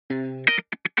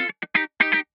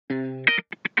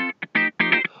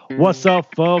What's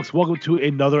up, folks? Welcome to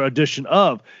another edition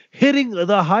of Hitting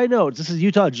the High Notes. This is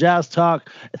Utah Jazz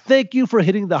Talk. Thank you for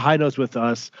hitting the high notes with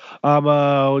us.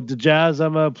 The Jazz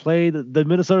played the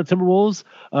Minnesota Timberwolves.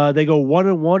 They go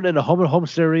 1-1 in a home-and-home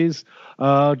series,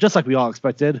 just like we all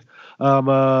expected.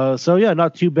 So yeah,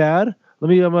 not too bad. Let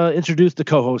me introduce the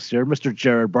co-host here, Mr.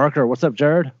 Jared Barker. What's up,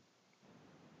 Jared?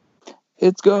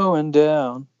 It's going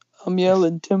down. I'm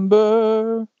yelling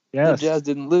timber. Yes. The Jazz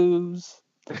didn't lose.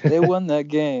 They won that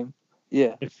game.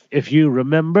 Yeah. If you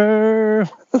remember,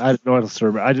 I didn't know what else to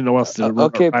remember. I didn't know what else to remember.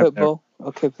 Okay, Pitbull.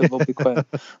 Okay, Pitbull, be quiet.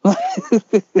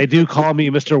 They do call me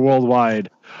Mr. Worldwide.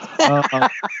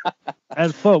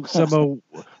 And folks,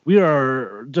 we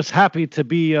are just happy to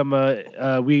be.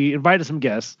 We invited some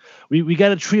guests. We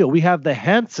got a trio. We have the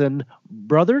Hanson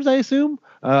brothers, I assume,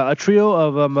 a trio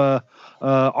of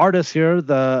artists here.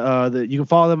 You can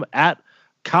follow them at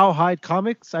Cowhide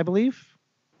Comics, I believe.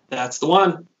 That's the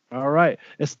one. All right.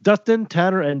 It's Dustin,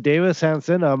 Tanner, and Davis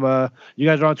Hansen. You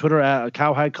guys are on Twitter at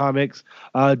Cowhide Comics.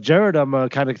 Jared,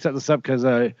 kind of set this up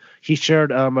because he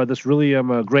shared this really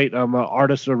great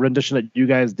artist rendition that you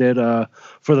guys did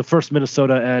for the first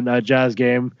Minnesota and Jazz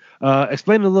game.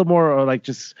 Explain it a little more, or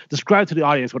just describe to the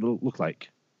audience what it looked like.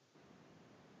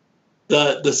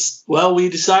 We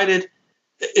decided.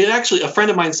 It actually, a friend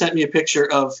of mine sent me a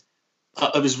picture of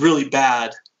his really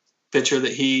bad picture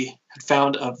that he had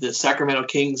found of the Sacramento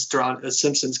Kings drawn as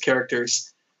Simpsons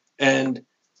characters. And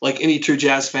like any true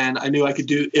Jazz fan, I knew I could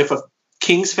do, if a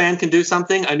Kings fan can do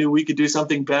something, I knew we could do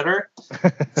something better.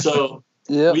 So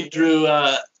we drew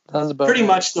pretty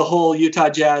much the whole Utah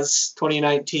Jazz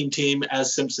 2019 team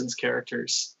as Simpsons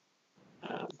characters.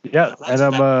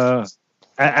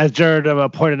 As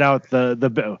Jared pointed out, who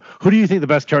do you think the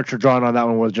best character drawn on that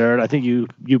one was, Jared? I think you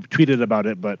tweeted about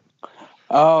it, but.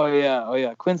 Oh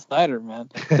yeah, Quinn Snyder, man.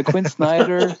 The Quinn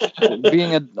Snyder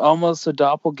being almost a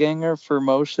doppelganger for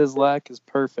Moshe Zlak is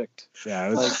perfect.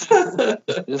 Yeah, it's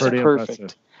perfect.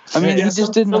 Impressive. I mean, he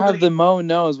just didn't have the Mo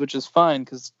nose, which is fine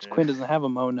because Quinn doesn't have a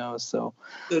Mo nose. So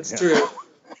that's true.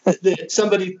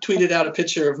 Somebody tweeted out a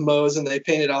picture of Mo's and they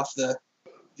painted off the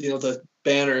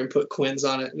banner and put Quinn's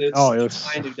on it, and it was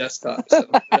my new desktop. So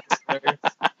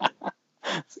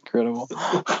it's incredible.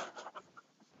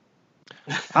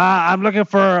 I'm looking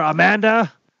for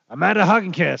Amanda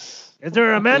Hugginkiss. Is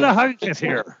there Amanda Hugginkiss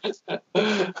here?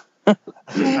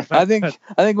 I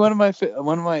think one of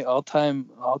my all time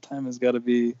has got to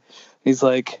be. He's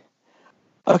like,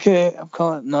 okay, I'm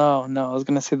calling. No, I was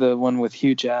gonna say the one with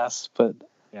huge ass, but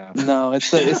yeah. No, it's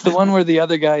the one where the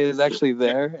other guy is actually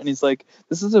there, and he's like,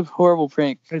 this is a horrible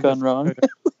prank gone wrong.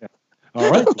 Yeah.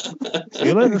 All right, see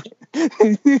you later.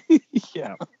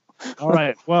 Yeah. All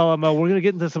right. Well, we're going to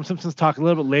get into some Simpsons talk a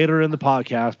little bit later in the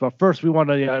podcast, but first we want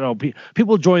to,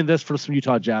 people join this for some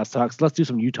Utah Jazz talks. Let's do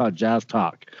some Utah Jazz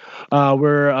talk.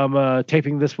 We're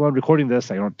taping this one, recording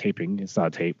this. I don't taping. It's not a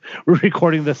tape. We're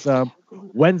recording this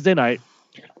Wednesday night.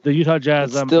 The Utah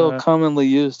Jazz. It's still commonly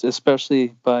used,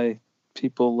 especially by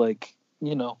people like,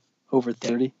 over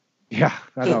 30. Yeah,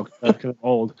 I know. Because I'm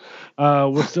old.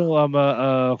 We're still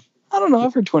I don't know.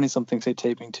 I've heard 20-somethings say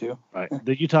taping too. Right.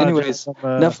 The Utah. Anyways, Jazz,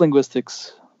 enough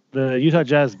linguistics. The Utah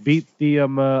Jazz beat the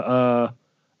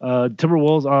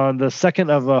Timberwolves on the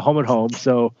second of home and home.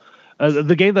 So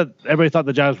the game that everybody thought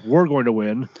the Jazz were going to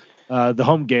win, the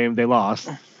home game, they lost.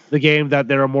 The game that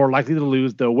they're more likely to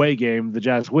lose, the away game, the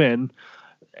Jazz win.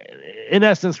 In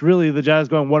essence, really, the Jazz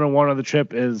going 1-1 on the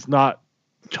trip is not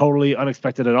totally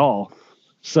unexpected at all.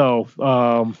 So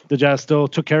the Jazz still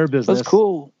took care of business. That's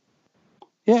cool.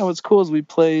 Yeah, what's cool is we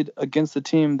played against the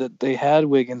team that they had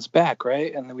Wiggins back,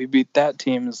 right? And then we beat that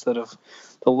team instead of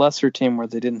the lesser team where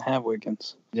they didn't have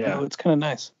Wiggins. Yeah, so it's kind of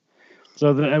nice.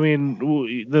 So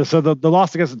the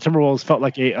loss against the Timberwolves felt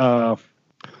like a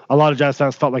lot of Jazz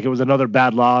fans felt like it was another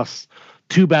bad loss,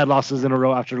 2 bad losses in a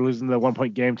row after losing the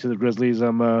 1-point game to the Grizzlies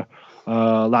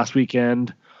last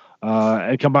weekend,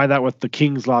 and combine that with the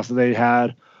Kings loss that they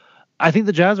had. I think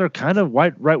the Jazz are kind of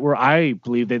right where I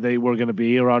believe they were going to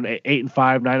be. Around 8-5,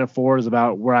 9-4 is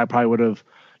about where I probably would have,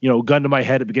 gunned to my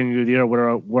head at the beginning of the year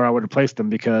where I would have placed them,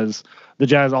 because the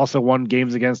Jazz also won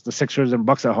games against the Sixers and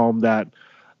Bucks at home that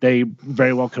they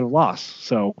very well could have lost.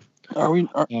 So are we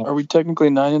technically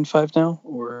 9-5 now,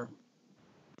 or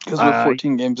because we're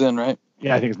 14 games in, right?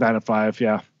 Yeah, I think it's 9-5.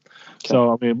 Yeah. Okay.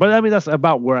 So that's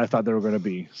about where I thought they were going to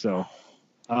be. So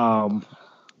sounds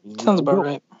about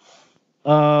right.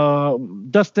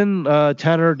 Dustin,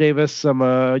 Tanner, Davis,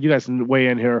 you guys can weigh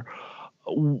in here.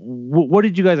 What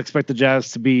did you guys expect the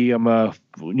Jazz to be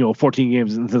 14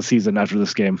 games into the season after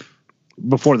this game,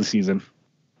 before the season?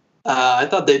 I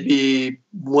thought they'd be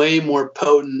way more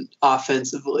potent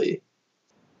offensively.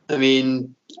 I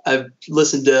mean, I've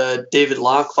listened to David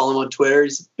Locke, follow him on Twitter.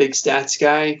 He's a big stats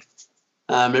guy.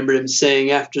 I remember him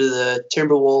saying after the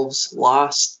Timberwolves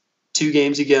lost 2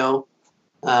 games ago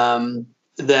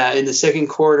that in the second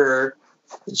quarter,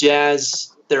 the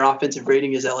Jazz, their offensive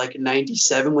rating is at like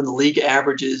 97 when the league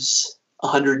averages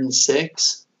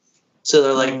 106. So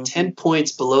they're like 10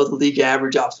 points below the league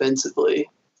average offensively.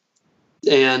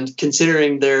 And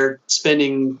considering they're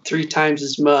spending 3 times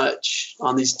as much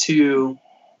on these 2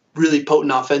 really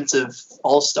potent offensive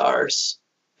all-stars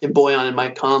in Boyan and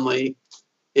Mike Conley,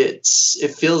 it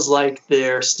feels like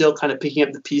they're still kind of picking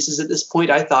up the pieces at this point.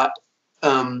 I thought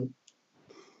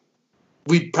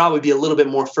we'd probably be a little bit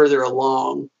more further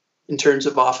along in terms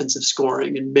of offensive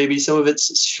scoring, and maybe some of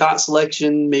it's shot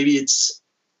selection, maybe it's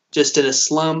just in a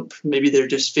slump, maybe they're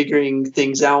just figuring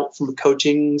things out from a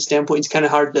coaching standpoint. It's kind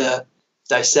of hard to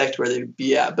dissect where they'd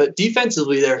be at, but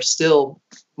defensively they're still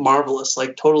marvelous,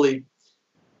 like totally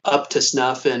up to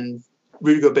snuff, and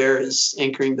Rudy Gobert is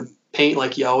anchoring the paint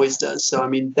like he always does. So, I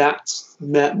mean, that's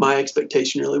met my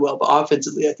expectation really well. But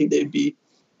offensively, I think they'd be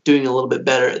doing a little bit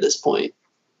better at this point.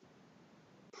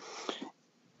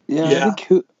 Yeah. I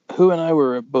think who and I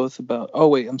were both about. Oh,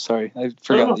 wait, I'm sorry. I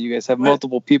forgot that you guys have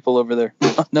multiple people over there.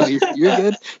 No, you're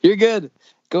good. You're good.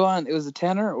 Go on. It was a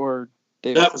Tanner or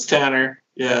David? That was Tanner.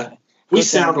 Yeah. We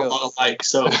sound a lot alike.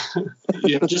 So,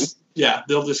 they'll just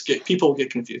people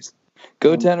get confused.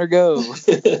 Go, Tanner, go.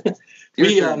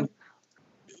 We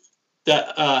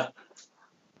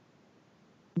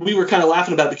were kind of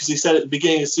laughing about it because he said at the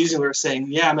beginning of the season, we were saying,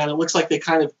 yeah, man, it looks like they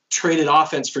kind of traded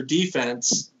offense for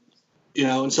defense,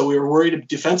 and so we were worried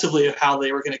defensively of how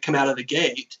they were going to come out of the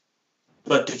gate.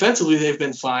 But defensively, they've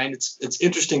been fine. It's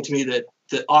interesting to me that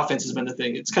the offense has been the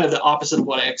thing. It's kind of the opposite of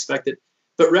what I expected.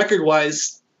 But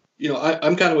record-wise,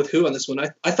 I'm kind of with who on this one.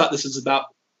 I thought this was about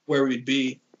where we'd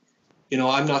be.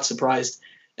 I'm not surprised.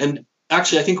 And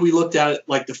actually, I think we looked at it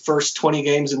like the first 20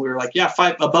 games and we were like, yeah,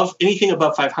 anything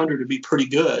above 500 would be pretty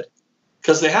good,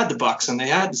 because they had the Bucks and they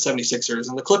had the 76ers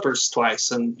and the Clippers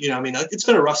twice. And, it's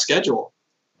been a rough schedule.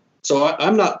 So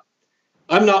I'm not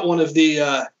one of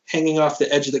the hanging off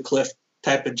the edge of the cliff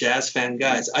type of Jazz fan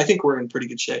guys. I think we're in pretty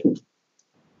good shape.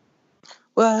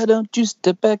 Why don't you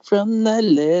step back from that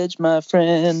ledge, my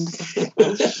friend?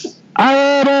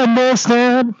 I don't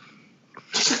understand.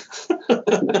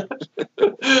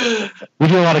 We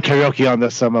do a lot of karaoke on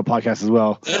this podcast as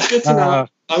well. That's good to know.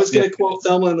 I was going to quote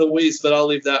Thelma and Louise, but I'll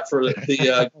leave that for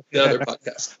the other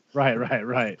podcast.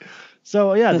 Right.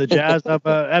 So the Jazz.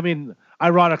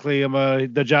 Ironically,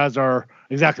 the Jazz are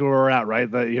exactly where we're at, right?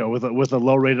 With a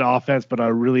low-rated offense, but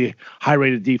a really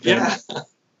high-rated defense.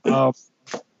 Yeah.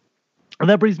 And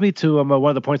that brings me to one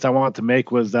of the points I wanted to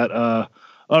make was that.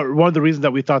 One of the reasons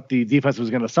that we thought the defense was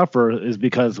going to suffer is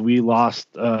because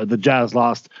the Jazz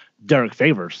lost Derek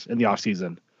Favors in the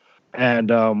offseason. And,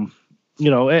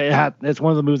 it's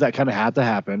one of the moves that kind of had to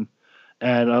happen.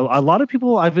 And a lot of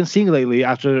people I've been seeing lately,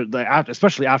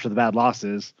 especially after the bad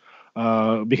losses,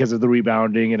 because of the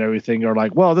rebounding and everything, are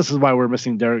like, well, this is why we're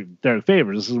missing Derek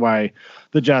Favors. This is why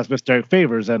the Jazz missed Derek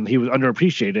Favors, and he was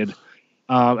underappreciated.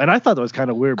 And I thought that was kind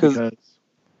of weird because...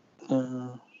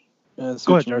 Go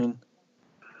ahead, Jared.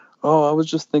 Oh, I was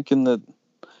just thinking that,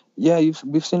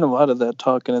 we've seen a lot of that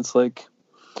talk, and it's like,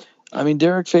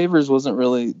 Derek Favors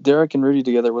Derek and Rudy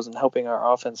together wasn't helping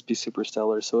our offense be super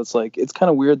stellar, so it's like, it's kind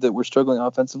of weird that we're struggling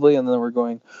offensively, and then we're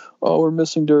going, oh, we're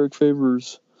missing Derek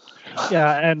Favors.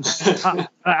 Yeah, and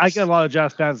I get a lot of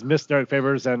Jazz fans miss Derek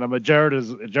Favors, and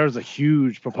Jared's a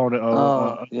huge proponent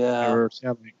of Favors.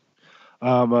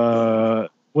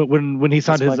 When he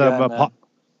signed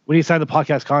when he signed the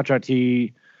podcast contract,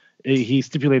 he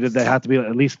stipulated that it had to be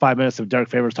at least 5 minutes of Derek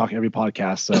Favors talking every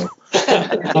podcast. So,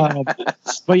 but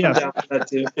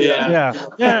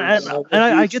and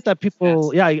I get that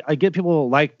people, I get people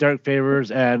like Derek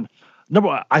Favors, and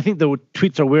I think the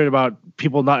tweets are weird about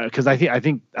people not, because I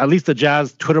think at least the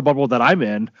Jazz Twitter bubble that I'm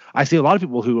in, I see a lot of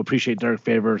people who appreciate Derek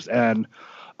Favors, and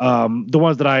the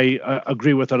ones that I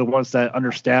agree with are the ones that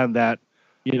understand that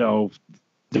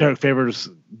Derek Favors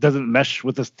doesn't mesh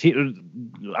with this team.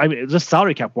 Just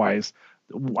salary cap wise,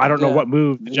 I don't know what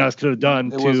move the Jazz could have done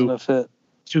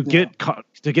to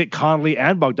get Conley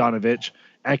and Bogdanovich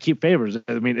and keep Favors.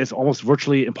 It's almost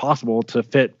virtually impossible to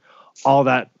fit all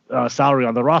that salary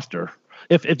on the roster.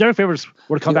 If Derek Favors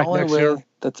were to come back next year,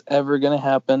 that's ever going to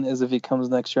happen is if he comes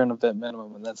next year on a vet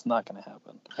minimum, and that's not going to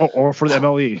happen. Or for the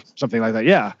MLE, something like that.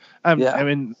 Yeah.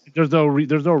 There's no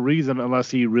reason unless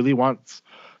he really wants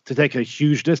to take a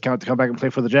huge discount to come back and play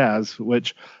for the Jazz,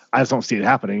 which I just don't see it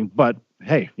happening. But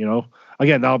hey,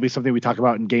 again, that'll be something we talk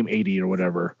about in game 80 or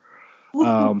whatever.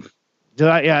 I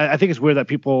think it's weird that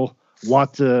people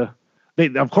want to.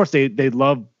 Of course, they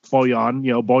love Bojan.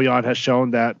 Bojan has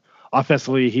shown that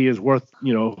offensively he is worth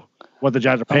what the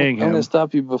Jazz are paying him. I'm going to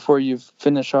stop you before you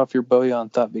finish off your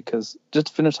Bojan thought, because just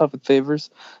to finish off with Favors,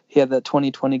 he had that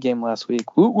 2020 game last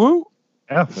week. Woo woo.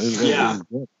 Yeah.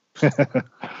 So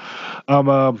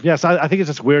I think it's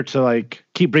just weird to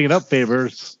keep bringing up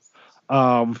Favors,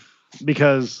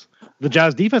 because the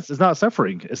Jazz defense is not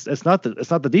suffering. It's not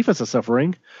the defense that's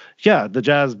suffering. Yeah, the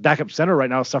Jazz backup center right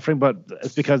now is suffering, but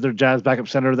it's because their Jazz backup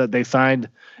center that they signed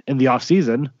in the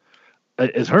offseason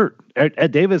is hurt.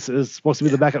 Ed Davis is supposed to be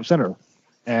the backup center,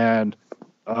 and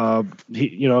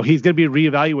he's going to be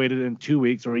reevaluated in 2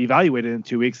 weeks, or evaluated in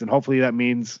 2 weeks, and hopefully that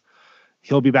means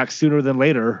he'll be back sooner than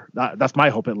later. That's my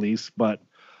hope, at least. But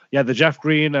yeah, the Jeff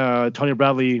Green, Tony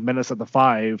Bradley menace at the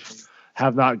 5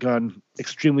 have not gone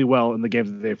extremely well in the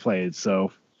games that they've played.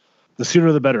 So the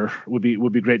sooner the better would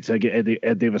be great to get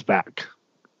Ed Davis back.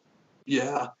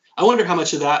 Yeah, I wonder how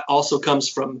much of that also comes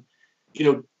from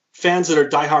fans that are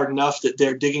diehard enough that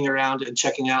they're digging around and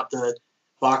checking out the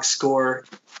box score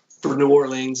for New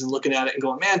Orleans and looking at it and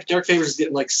going, man, Derek Favors is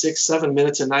getting 6-7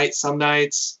 minutes a night some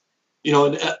nights.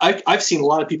 And I've seen a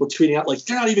lot of people tweeting out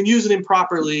they're not even using him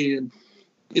properly, and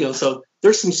so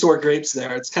there's some sour grapes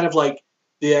there. It's kind of like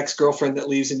the ex-girlfriend that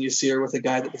leaves and you see her with a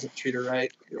guy that doesn't treat her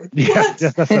right. You're like,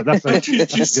 what? I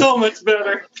treat you so much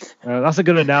better. That's a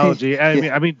good analogy.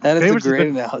 I mean, that is Favors a great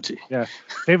analogy. Yeah,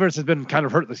 Favors has been kind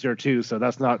of hurt this year too, so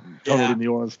that's not totally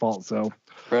New Orleans' fault. So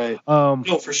right.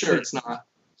 No, for sure it's not.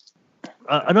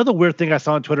 Another weird thing I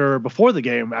saw on Twitter before the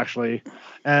game, actually,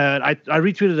 and I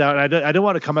retweeted it out, and I didn't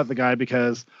want to come at the guy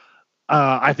because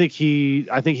I think he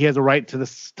has a right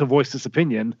to voice this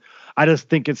opinion. I just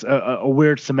think it's a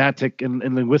weird semantic in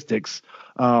linguistics.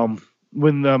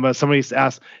 When somebody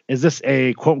asks, "Is this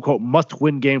a quote unquote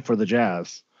must-win game for the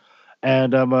Jazz?"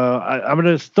 And I'm going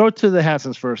to throw it to the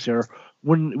Hansons first here.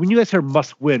 When you guys hear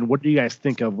must-win, what do you guys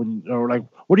think of what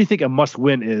do you think a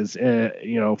must-win is?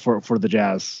 For the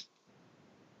Jazz.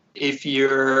 If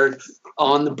you're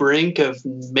on the brink of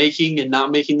making and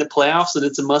not making the playoffs, then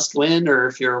it's a must-win. Or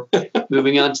if you're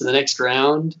moving on to the next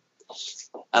round,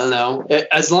 I don't know.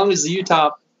 As long as the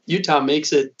Utah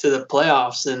makes it to the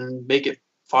playoffs and make it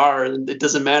far, it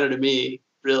doesn't matter to me,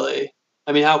 really.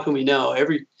 I mean, how can we know?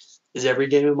 Is every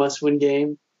game a must-win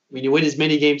game? I mean, you win as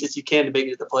many games as you can to make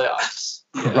it to the playoffs.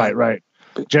 Yeah. Right.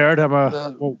 Jared,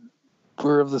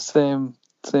 we're of the same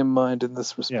mind in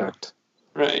this respect. Yeah.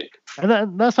 Right.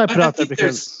 And that's why I put out there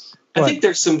because I think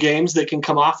there's some games that can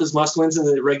come off as must-wins in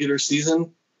the regular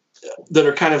season that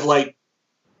are kind of like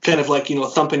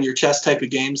thumping your chest type of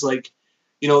games, to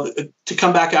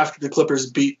come back after the Clippers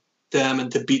beat them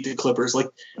and to beat the Clippers.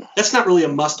 That's not really a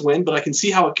must-win, but I can see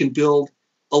how it can build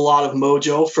a lot of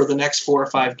mojo for the next 4 or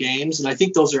 5 games, and I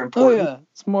think those are important. Oh yeah,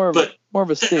 it's more of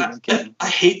a statement game. I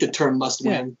hate the term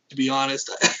must-win, to be honest.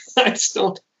 I just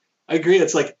don't. I agree.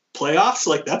 It's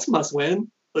playoffs, that's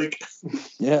must-win.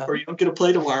 Yeah. Or you don't get to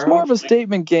play tomorrow. It's more of a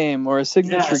statement game or a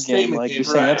signature game, you're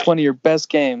saying. That's one of your best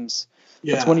games.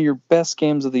 Yeah. That's one of your best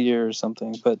games of the year or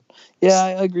something. But yeah,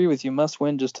 I agree with you. Must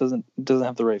win just doesn't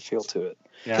have the right feel to it.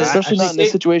 Yeah, especially not in a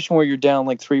situation where you're down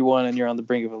 3-1 and you're on the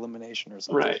brink of elimination or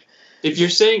something. Right. If you're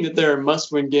saying that there are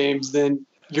must-win games, then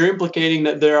you're implicating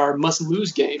that there are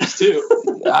must-lose games too.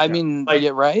 I mean,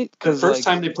 right? The first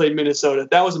time they played Minnesota,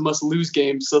 that was a must-lose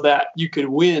game so that you could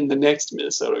win the next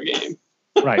Minnesota game.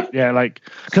 Right. Yeah.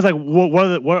 Because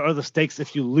what are the stakes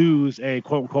if you lose a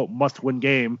quote unquote must-win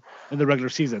game in the regular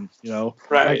season?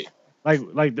 Right. Does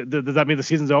that mean the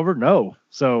season's over? No.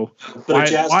 So why?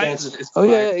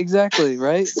 Yeah, exactly.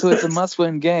 Right. So it's a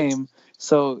must-win game.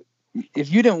 So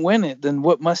if you didn't win it, then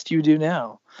what must you do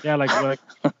now? Yeah.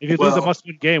 If you lose a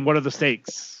must-win game, what are the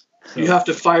stakes? So. You have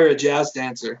to fire a jazz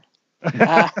dancer.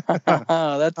 That's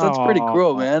pretty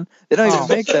cruel, man. They don't even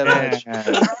make that much.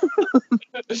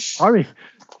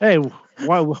 Hey,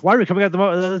 why are we coming at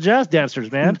the jazz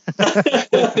dancers, man?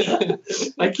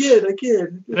 I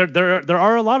kid. There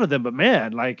are a lot of them, but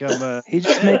man, he's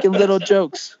just making little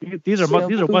jokes. These are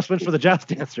must wins for the jazz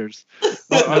dancers.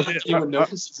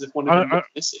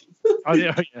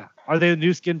 Are they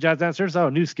new skin jazz dancers? Oh,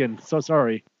 new skin. So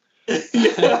sorry.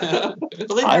 I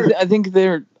think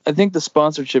the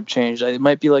sponsorship changed. It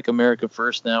might be America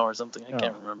First now or something. I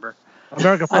can't remember.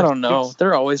 America First. I don't know.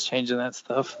 They're always changing that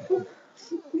stuff.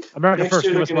 America next First.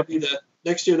 Year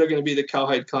next year they're going to be the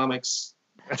Cowhide Comics.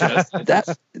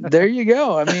 There you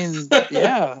go. I mean,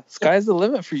 yeah, sky's the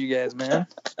limit for you guys, man.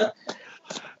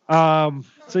 So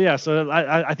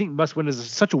I think must win is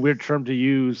such a weird term to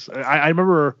use. I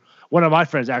remember one of my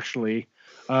friends actually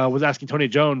was asking Tony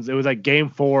Jones. It was like Game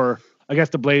 4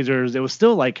 against the Blazers. It was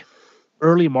still like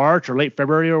early March or late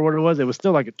February or what it was. It was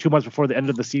still like 2 months before the end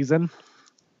of the season,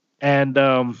 and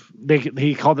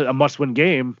he called it a must-win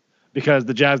game because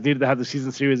the Jazz needed to have the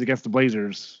season series against the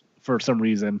Blazers for some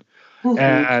reason.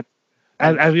 And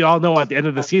as we all know, at the end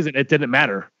of the season, it didn't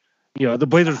matter. The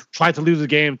Blazers tried to lose the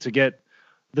game to get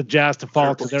the Jazz to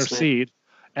fall to their seed.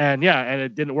 And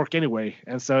it didn't work anyway.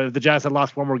 And so if the Jazz had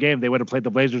lost one more game, they would have played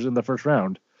the Blazers in the first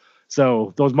round.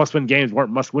 So those must-win games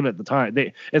weren't must-win at the time.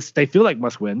 They feel like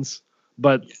must-wins,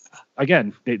 but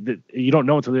again, you don't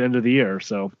know until the end of the year.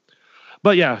 So,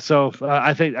 but yeah, so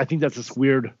I think that's this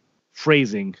weird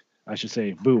phrasing, I should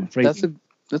say. Boom, phrasing.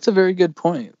 That's a very good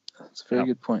point. That's a very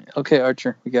good point. Okay,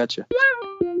 Archer, we got you.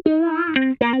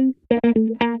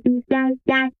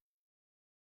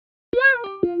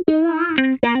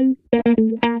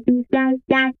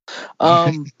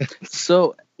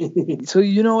 So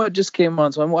you know what just came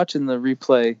on? So I'm watching the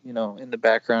replay, in the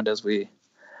background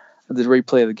the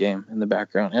replay of the game in the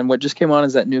background. And what just came on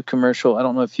is that new commercial. I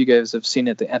don't know if you guys have seen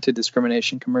it, the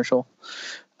anti-discrimination commercial.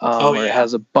 Where it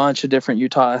has a bunch of different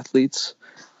Utah athletes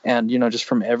and, just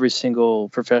from every single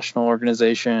professional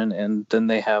organization. And then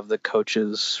they have the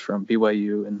coaches from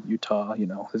BYU and Utah,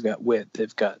 they've got Witt,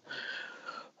 they've got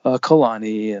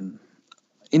Kalani and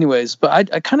anyways,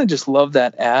 but I kind of just love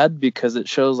that ad because it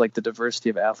shows like the diversity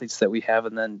of athletes that we have.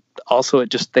 And then also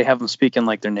they have them speaking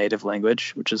like their native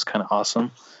language, which is kind of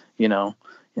awesome.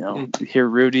 Hear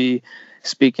Rudy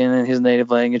speaking in his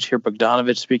native language, hear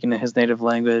Bogdanovich speaking in his native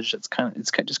language. It's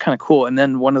just kind of cool. And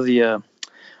then one of the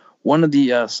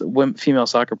female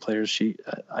soccer players,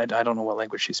 I don't know what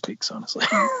language she speaks, honestly.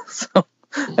 So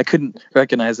I couldn't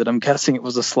recognize it. I'm guessing it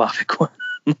was a Slavic one.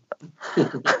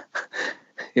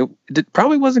 It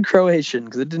probably wasn't Croatian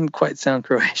because it didn't quite sound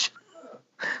Croatian.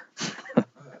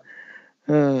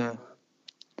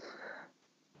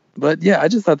 But yeah, I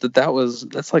just thought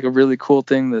that's like a really cool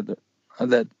thing that I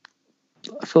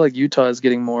feel like Utah is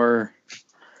getting more,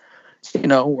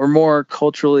 we're more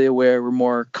culturally aware. We're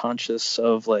more conscious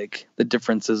of like the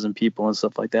differences in people and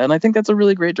stuff like that. And I think that's a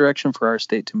really great direction for our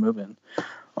state to move in,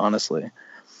 honestly.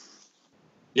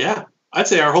 Yeah. I'd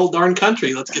say our whole darn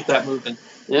country. Let's get that moving.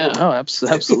 Yeah. Oh,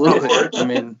 absolutely. I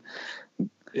mean,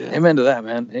 amen to that,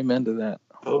 man. Amen to that.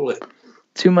 Totally.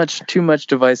 Too much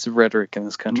divisive rhetoric in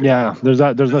this country. Yeah, there's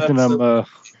nothing. That's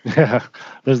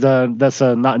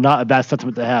not a bad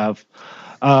sentiment to have.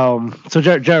 So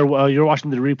Jared, you're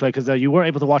watching the replay because you weren't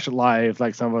able to watch it live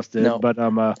like some of us did. No, but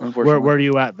where are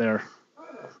you at there?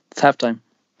 It's halftime.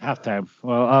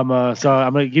 Well, so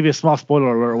I'm gonna give you a small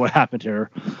spoiler alert of what happened here.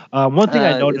 One thing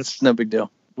I noticed. It's no big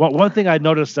deal. One thing I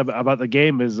noticed about the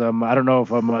game is I don't know if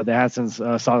the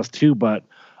Hadsons saw this too, but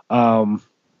I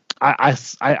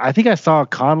think I saw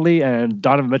Conley and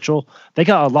Donovan Mitchell. They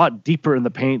got a lot deeper in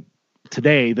the paint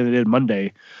today than they did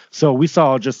Monday. So we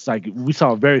saw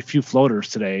very few floaters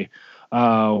today.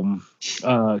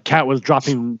 Cat was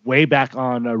dropping way back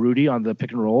on Rudy on the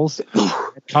pick and rolls.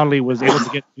 Conley was able to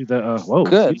get to the whoa.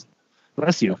 Good.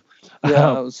 Bless you.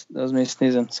 Yeah, that was me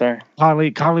sneezing. Sorry.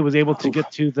 Conley was able to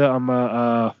get to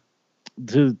the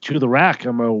to the rack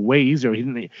way easier.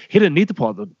 He didn't need to pull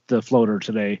out the floater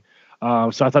today.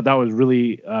 So I thought that was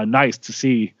really nice to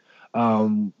see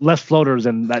less floaters,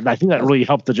 and I think that really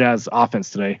helped the Jazz offense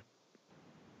today.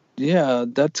 Yeah,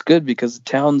 that's good because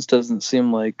Towns doesn't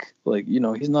seem like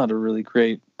he's not a really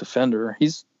great defender.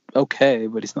 He's okay,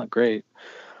 but he's not great.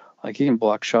 Like he can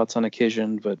block shots on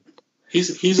occasion, but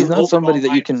he's not somebody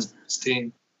that you can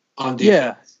team on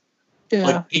defense. Yeah,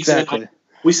 like, exactly.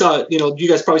 We saw, you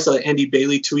guys probably saw the Andy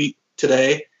Bailey tweet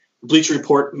today. Bleacher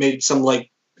Report made some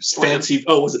fancy.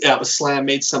 Oh, it was Slam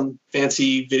made some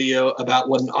fancy video about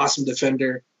what an awesome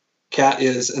defender Cat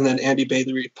is, and then Andy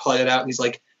Bailey replied it out, and he's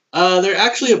like, they're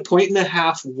actually 1.5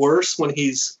 points worse when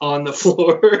he's on the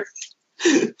floor.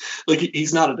 Like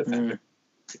he's not a defender.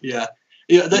 Yeah.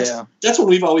 That's what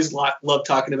we've always loved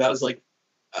talking about. Is like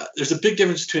there's a big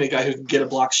difference between a guy who can get a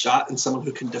block shot and someone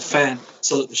who can defend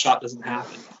so that the shot doesn't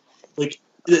happen. Like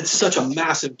it's such a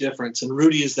massive difference, and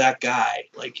Rudy is that guy.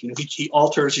 Like he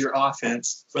alters your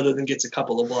offense rather than gets a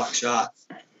couple of block shots.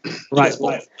 Right.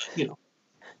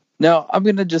 Now, I'm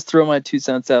going to just throw my 2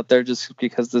 cents out there just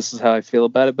because this is how I feel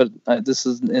about it, but this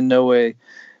is in no way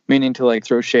meaning to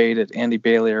throw shade at Andy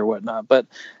Bailey or whatnot. But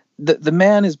the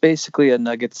man is basically a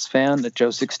Nuggets fan, a Joe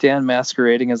Sixtan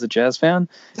masquerading as a Jazz fan.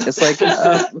 It's like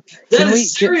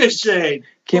serious shade.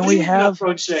 Can we have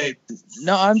shade?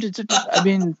 No, I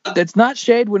mean, that's not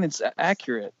shade when it's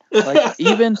accurate. Like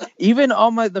even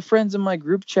all the friends in my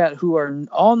group chat who are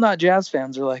all not Jazz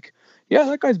fans are like, yeah,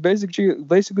 that guy's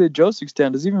basically a Joe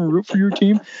Sixten. Does he even root for your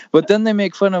team? But then they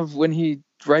make fun of when he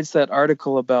writes that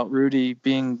article about Rudy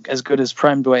being as good as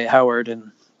prime Dwight Howard,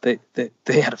 and they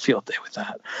had a field day with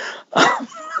that.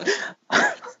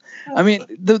 I mean,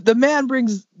 the man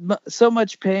brings so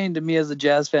much pain to me as a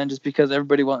Jazz fan, just because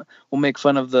everybody will make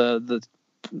fun of the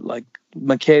like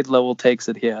McCade level takes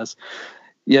that he has.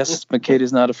 Yes, McCade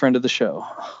is not a friend of the show.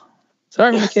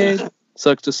 Sorry, McCade.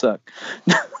 Sucks to suck.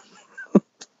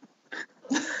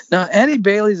 Now, Andy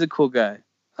Bailey's a cool guy.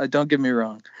 Don't get me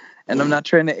wrong, and I'm not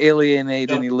trying to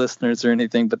alienate any listeners or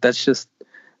anything, but that's just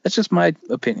my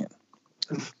opinion.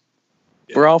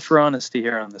 We're all for honesty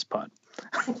here on this pod.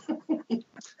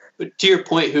 But to your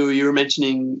point, who you were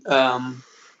mentioning,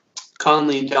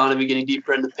 Conley and Donovan getting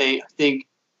deeper in the paint. I think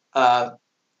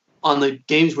on the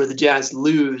games where the Jazz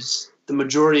lose, the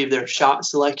majority of their shot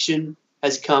selection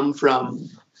has come from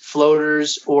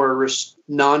floaters or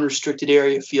non-restricted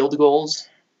area field goals.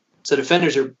 So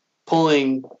defenders are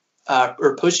pulling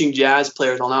or pushing Jazz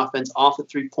players on offense off the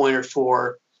three-pointer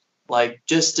for like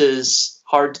just as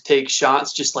hard to take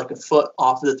shots, just like a foot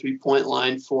off of the three-point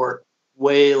line for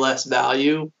way less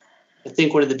value. I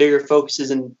think one of the bigger focuses,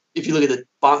 and if you look at the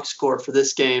box score for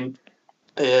this game,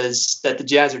 is that the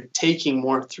Jazz are taking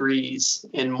more threes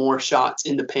and more shots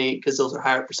in the paint because those are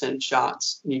higher percentage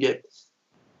shots. You get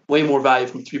way more value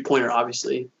from three-pointer,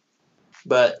 obviously.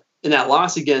 But in that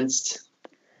loss against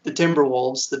the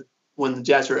Timberwolves, when the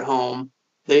Jazz were at home,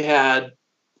 they had,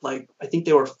 I think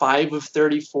they were 5 of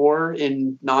 34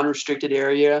 in non-restricted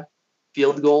area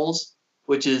field goals,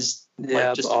 which is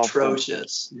just awful.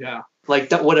 Atrocious. Yeah.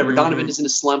 Whatever. Mm-hmm. Donovan is in a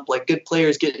slump. Good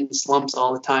players get in slumps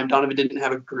all the time. Donovan didn't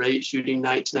have a great shooting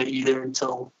night tonight either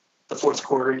until the fourth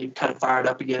quarter, and he kind of fired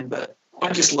up again. But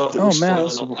I just love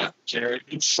that. Jared,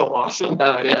 it's so awesome.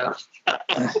 Oh yeah.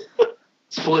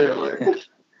 Spoiler alert.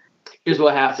 Here's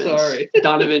what happens. Sorry,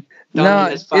 Donovan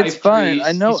has 5 it's fine. threes.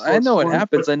 I know what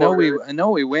happens. I know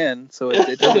we win, so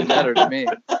it doesn't matter to me.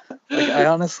 I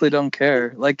honestly don't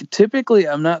care. Typically,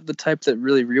 I'm not the type that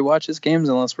really rewatches games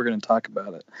unless we're going to talk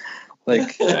about it.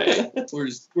 We're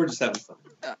just having fun.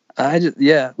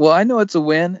 Well, I know it's a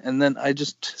win, and then I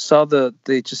just saw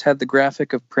they just had the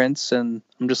graphic of Prince, and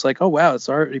I'm just like, oh wow, it's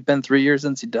already been 3 years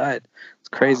since he died. It's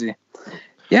crazy. Wow.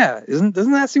 Yeah, doesn't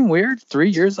that seem weird? 3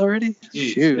 years already?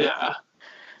 Shoot. Yeah.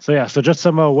 So just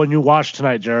some when you watch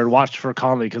tonight, Jared, watch for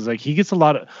Conley because he gets a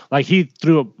lot of he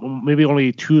threw maybe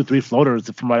only 2 or 3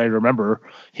 floaters from what I remember.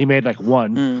 He made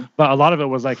 1, but a lot of it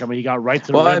was he got right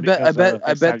to the rim. I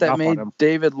bet that made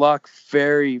David Locke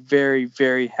very, very,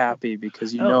 very happy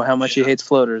because how much he hates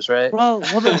floaters, right? Well,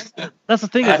 that's the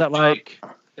thing is that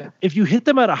if you hit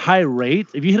them at a high rate,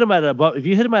 if you hit them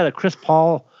at a Chris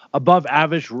Paul above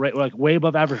average rate, way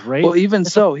above average rate. Well, even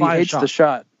so, he hates the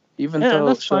shot. Even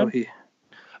though he.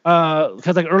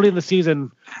 Because early in the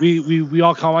season, we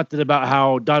all commented about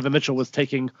how Donovan Mitchell was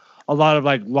taking a lot of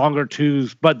longer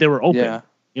twos, but they were open.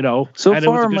 Yeah. So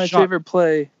far, my favorite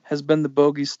play has been the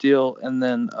bogey steal, and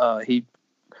then he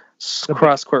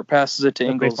cross court passes it to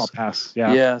Ingles. Baseball pass,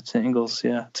 yeah. Yeah, to Ingles.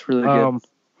 Yeah, it's really good.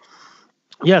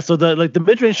 Yeah, so the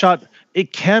mid-range shot,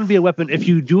 it can be a weapon if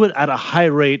you do it at a high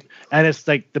rate, and it's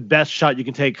the best shot you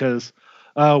can take because.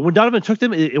 When Donovan took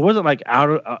them, it wasn't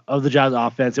out of the Jazz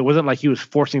offense. It wasn't he was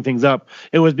forcing things up.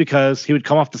 It was because he would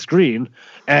come off the screen,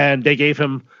 and they gave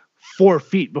him 4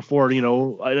 feet before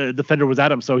a defender was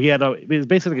at him. So it was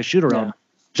basically a shoot-around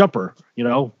jumper,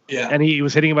 Yeah. And he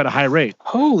was hitting him at a high rate.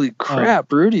 Holy crap!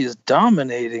 Rudy is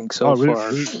dominating so far.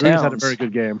 Rudy's had a very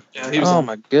good game. Yeah,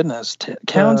 my goodness!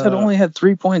 Towns had only had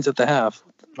 3 points at the half.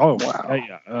 Oh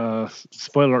wow!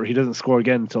 Spoiler alert: he doesn't score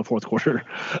again until fourth quarter.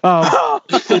 Nice.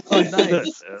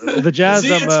 The Jazz.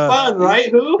 It's fun, right?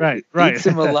 Who? Right. Eats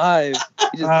him alive.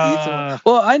 He just eats him.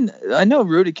 Well, I know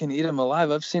Rudy can eat him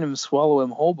alive. I've seen him swallow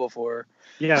him whole before.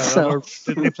 Yeah. So.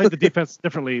 They played the defense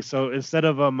differently. So instead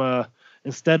of Rudy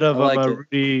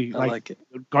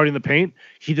guarding the paint,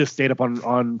 he just stayed up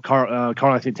on Karl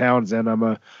Anthony Towns,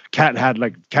 and Cat had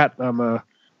the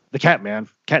Cat Man,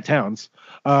 Cat Towns.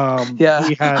 I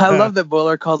love that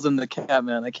Boiler calls him the Cat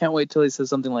Man. I can't wait till he says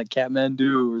something like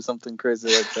Catmandu or something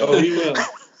crazy like that. Oh, he will.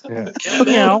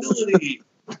 Yeah.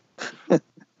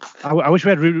 I wish we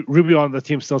had Rubio on the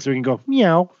team still so we can go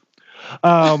meow.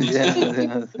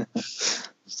 Yeah.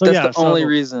 So that's the only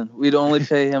reason we'd only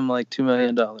pay him $2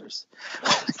 million.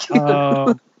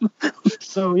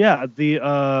 So yeah,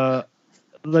 the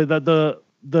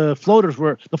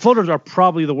floaters are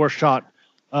probably the worst shot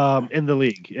in the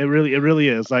league. It really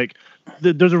is.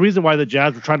 There's a reason why the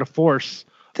Jazz were trying to force.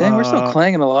 Dang, we're still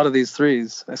clanging a lot of these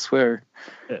threes. I swear.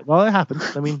 Well, it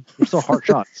happens. I mean, they're still hard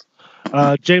shots.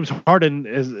 James Harden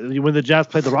is when the Jazz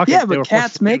played the Rockets. Yeah, they were but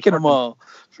Cat's forced making James them Harden. all.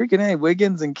 Freaking A,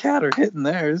 Wiggins and Cat are hitting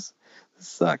theirs. This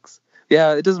sucks.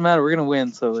 Yeah, it doesn't matter. We're gonna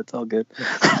win, so it's all good.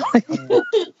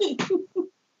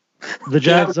 The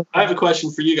Jazz. I have a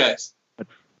question for you guys.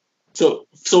 So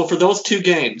for those two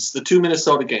games, the two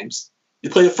Minnesota games, you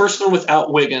play the first one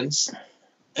without Wiggins,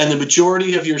 and the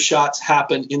majority of your shots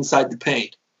happen inside the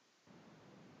paint.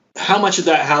 How much of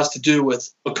that has to do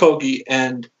with Okogie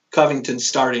and Covington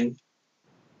starting,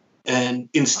 and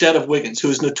instead of Wiggins, who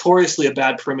is notoriously a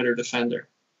bad perimeter defender?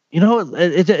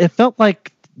 It felt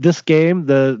like this game,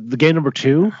 the game number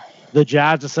 2, the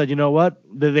Jazz just said, you know what?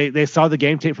 They saw the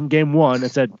game tape from game 1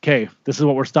 and said, okay, this is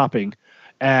what we're stopping.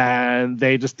 And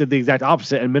they just did the exact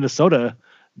opposite. And Minnesota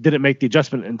didn't make the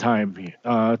adjustment in time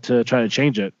to try to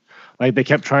change it. Like they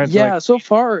kept trying to. Yeah, so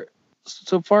far it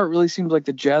really seems like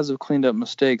the Jazz have cleaned up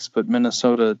mistakes, but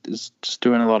Minnesota is just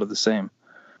doing a lot of the same.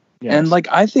 Yes. And like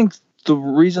I think the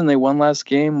reason they won last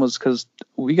game was because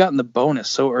we got in the bonus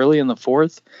so early in the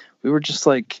fourth. We were just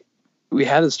like, we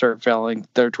had to start fouling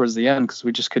there towards the end because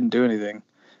we just couldn't do anything.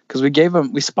 Because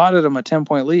we spotted them a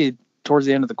 10-point lead towards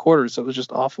the end of the quarter, so it was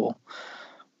just awful.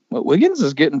 But Wiggins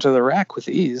is getting to the rack with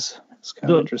ease. It's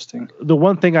kind of interesting. The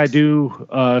one thing I do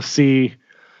see,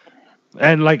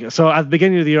 and like so at the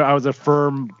beginning of the year, I was a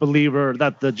firm believer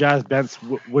that the Jazz bench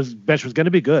was going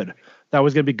to be good. That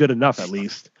was going to be good enough at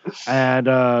least.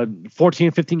 And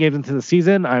 14, 15 games into the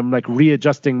season, I'm like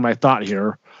readjusting my thought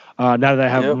here. Now that I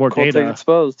have more data.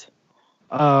 Exposed.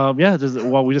 We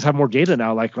just have more data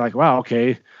now. Like wow,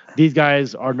 okay, these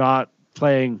guys are not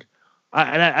playing.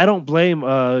 I don't blame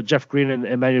Jeff Green and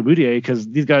Emmanuel Mudiay because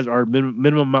these guys are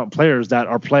minimum amount players that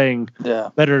are playing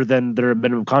better than their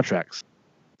minimum contracts.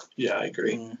 Yeah, I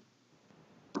agree.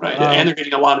 Right, and they're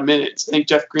getting a lot of minutes. I think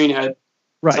Jeff Green had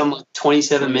some like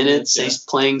 27 minutes. Yeah. He's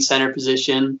playing center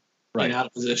position. Right, out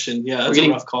of position. Yeah, that's a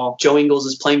rough call. Joe Ingles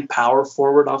is playing power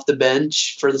forward off the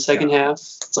bench for the second half.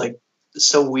 It's like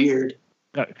so weird.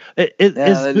 It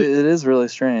is really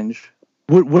strange.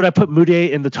 Would I put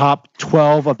Mudiay in the top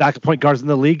 12 of backup point guards in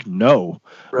the league? No.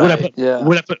 Right. Do I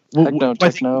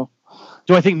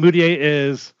think Mudiay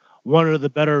is one of the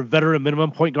better veteran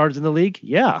minimum point guards in the league?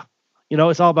 Yeah.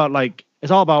 It's all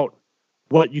about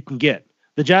what you can get.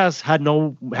 The Jazz had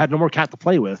no more cat to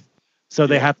play with, so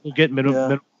they have to get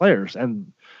minimum players.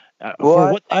 And I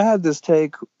had this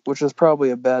take, which is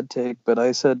probably a bad take, but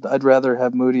I said I'd rather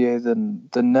have Mudiay than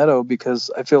Neto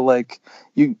because I feel like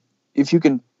if you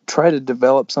can try to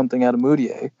develop something out of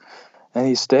Mudiay and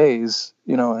he stays,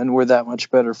 and we're that much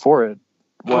better for it,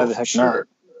 why the heck not?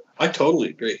 I totally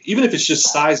agree. Even if it's just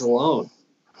size alone.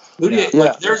 Mudiay,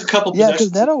 there's a couple possessions. Yeah,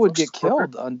 because Neto would get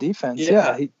killed on defense.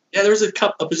 Yeah, there was a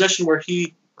possession where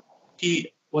he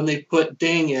when they put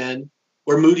Dang in,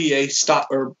 where Mudiay stopped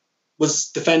or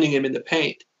was defending him in the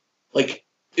paint. Like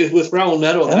with Raul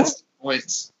Neto, that's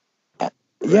points.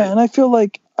 Yeah, and I feel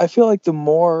like the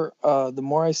more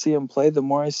I see him play, the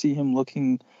more I see him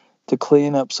looking to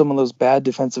clean up some of those bad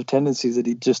defensive tendencies that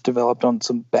he just developed on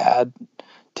some bad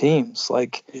teams.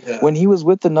 Like when he was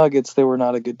with the Nuggets, they were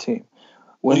not a good team.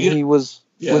 When he was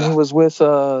with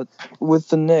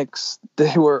the Knicks,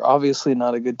 they were obviously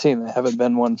not a good team. They haven't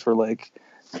been one for like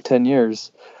 10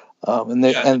 years.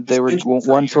 And they were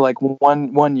one for like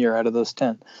one year out of those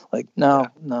 10. Like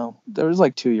no, there was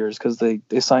like 2 years because they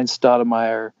signed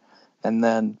Stoudemire, and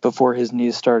then before his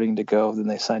knee's starting to go, then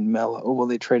they signed Melo. Well,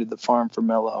 they traded the farm for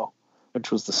Melo,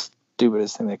 which was the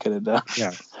stupidest thing they could have done.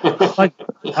 Yeah,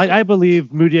 I believe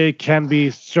Mudiay can be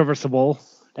serviceable,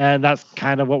 and that's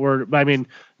kind of what I mean,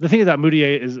 the thing is that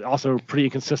Mudiay is also pretty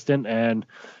inconsistent, and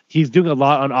he's doing a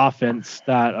lot on offense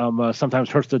that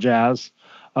sometimes hurts the Jazz.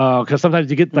 Because sometimes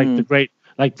you get the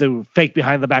fake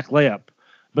behind the back layup,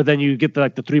 but then you get the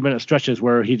 3-minute stretches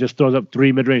where he just throws up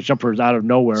 3 mid-range jumpers out of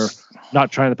nowhere,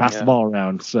 not trying to pass the ball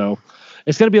around. So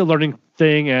it's going to be a learning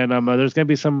thing, and there's going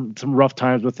to be some rough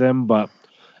times with him. But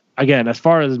again, as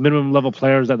far as minimum level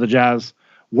players that the Jazz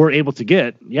were able to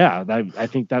get, I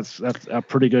think that's a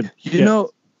pretty good. You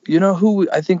know who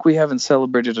I think we haven't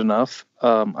celebrated enough.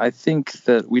 I think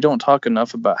that we don't talk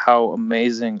enough about how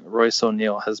amazing Royce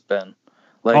O'Neal has been.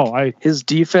 His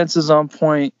defense is on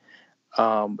point.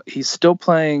 He's still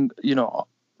playing,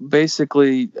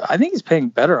 basically, I think he's playing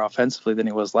better offensively than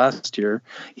he was last year.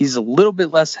 He's a little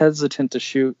bit less hesitant to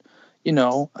shoot.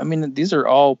 These are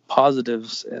all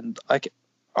positives. And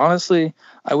honestly,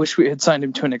 I wish we had signed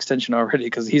him to an extension already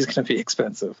because he's going to be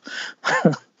expensive.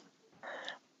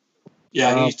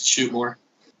 He needs to shoot more.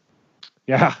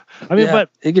 Yeah. But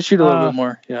he could shoot a little bit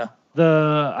more. Yeah.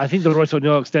 I think the Royce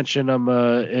O'Neal extension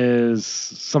is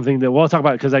something that we'll talk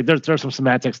about because like there's some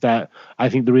semantics that I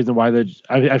think the reason why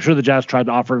I'm sure the Jazz tried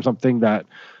to offer him something that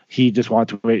he just wanted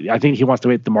to wait. I think he wants to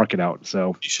wait the market out.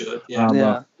 So You should. Yeah.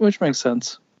 Yeah, which makes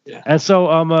sense. and so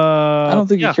I don't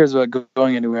think yeah. he cares about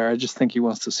going anywhere. I just think he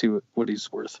wants to see what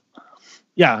he's worth.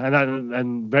 Yeah,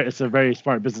 and it's a very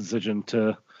smart business decision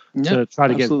to Yeah, try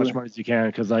to get as absolutely. much money as you can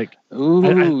because like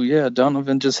Ooh, yeah,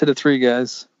 Donovan just hit a 3,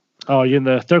 guys. oh you're in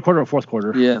the third quarter or fourth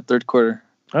quarter. Yeah, third quarter.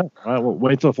 Oh, all right, well,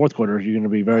 wait till the fourth quarter. You're going to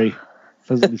be very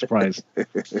pleasantly surprised.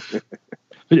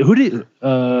 Who do you,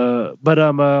 so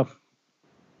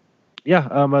yeah,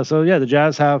 the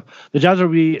Jazz will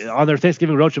be on their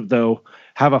Thanksgiving road trip though,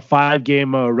 have a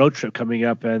 5-game road trip coming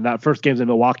up, and that first game's in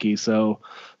Milwaukee. So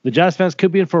the Jazz fans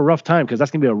could be in for a rough time because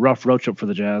that's going to be a rough road trip for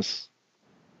the Jazz.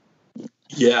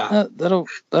 Yeah. That'll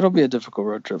be a difficult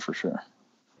road trip for sure.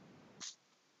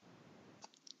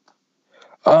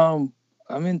 I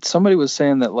mean, somebody was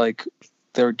saying that like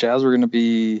their Jazz were going to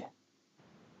be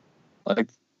like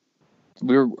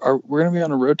we're going to be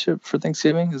on a road trip for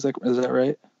Thanksgiving. Is that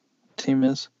right? Team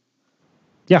is.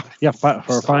 Yeah,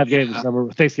 for 5 games.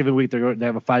 Thanksgiving week, they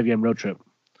have a 5-game road trip.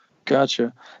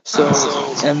 Gotcha. So,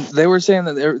 and they were saying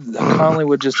that Conley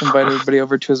would just invite everybody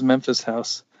over to his Memphis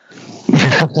house.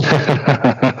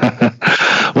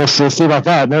 We'll see about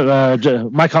that.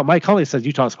 Mike Conley says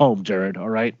Utah's home, Jared. All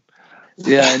right.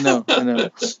 Yeah, I know.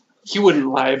 He wouldn't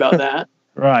lie about that.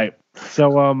 Right.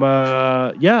 So,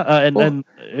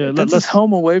 that's his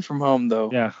home away from home, though.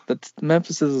 Yeah. That's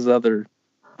Memphis is his other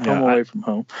home away from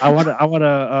home. I want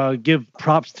to give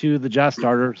props to the Jazz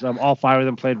starters. All 5 of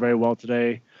them played very well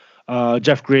today.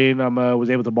 Jeff Green was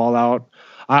able to ball out.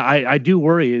 I do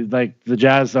worry like the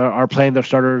Jazz are playing their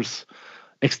starters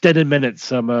extended minutes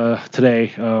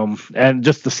today, and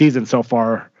just the season so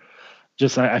far.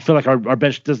 I feel like our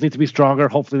bench does need to be stronger.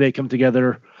 Hopefully they come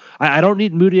together. I don't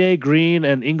need Moutier, Green,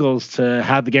 and Ingles to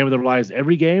have the game of their lives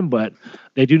every game, but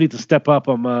they do need to step up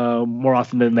more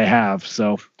often than they have.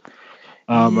 So,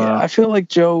 I feel like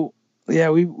Joe. Yeah,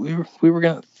 we were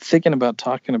thinking about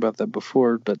talking about that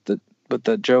before, but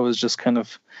that Joe is just kind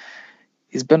of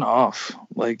he's been off.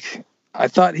 Like I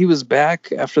thought he was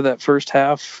back after that first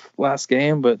half last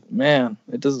game, but man,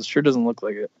 it sure doesn't look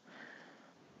like it.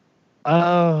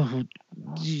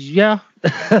 Yeah.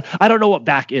 I don't know what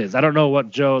back is. I don't know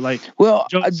what Joe like. Well,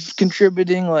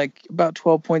 contributing like about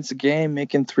 12 points a game,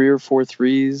 making 3 or 4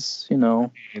 threes. You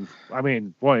know. I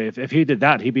mean, boy, if he did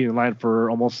that, he'd be in line for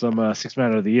almost some 6th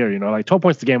man of the year. You know, like 12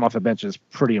 points a game off the bench is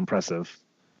pretty impressive.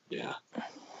 Yeah.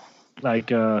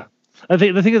 Like I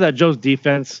think the thing is that Joe's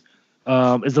defense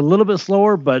is a little bit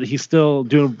slower, but he's still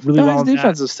doing really well. His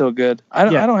defense is still good. I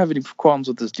don't have any qualms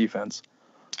with his defense.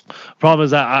 Problem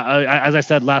is that as I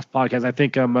said last podcast, I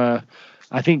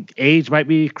think age might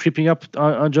be creeping up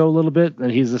on Joe a little bit,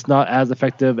 and he's just not as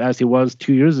effective as he was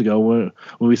 2 years ago when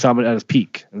we saw him at his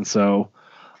peak. And so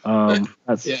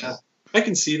that's I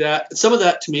can see that. Some of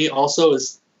that to me also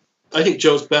is I think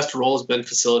Joe's best role has been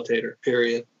facilitator,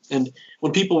 period. And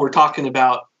when people were talking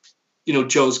about,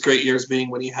 Joe's great years being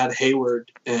when he had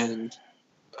Hayward and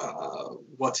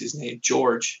what's his name?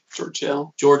 George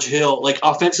Hill. Like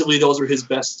offensively, those were his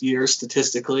best years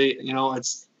statistically.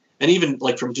 And even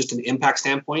like from just an impact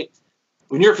standpoint,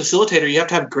 when you're a facilitator, you have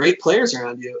to have great players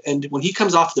around you. And when he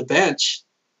comes off the bench,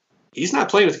 he's not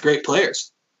playing with great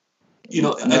players.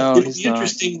 No, it'll be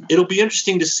interesting. It'll be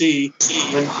interesting to see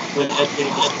when Ed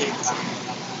Davis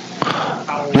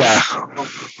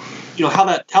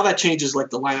how that changes like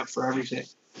the lineup for everything.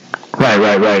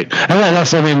 Right.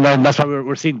 And that's why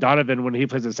we're seeing Donovan when he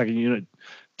plays in the second unit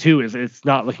too. It's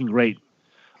not looking great.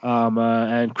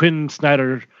 And Quinn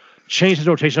Snyder changed his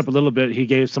rotation up a little bit. He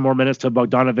gave some more minutes to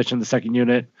Bogdanovich in the second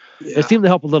unit. Yeah. It seemed to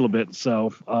help a little bit.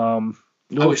 So I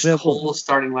wish the whole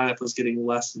starting lineup was getting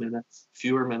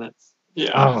fewer minutes.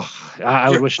 Yeah. Oh, I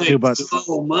would wish too, but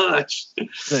so much.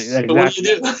 Exactly. But what do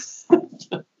you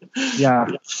do? Yeah.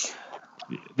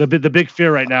 The big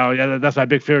fear right now, that's my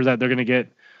big fear is that they were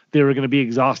going to be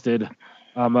exhausted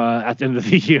at the end of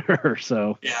the year.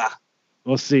 So yeah,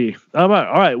 we'll see. All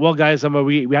right. Well, guys,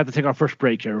 we have to take our first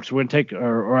break here. So we're going to take,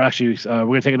 we're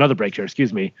going to take another break here.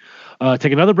 Excuse me.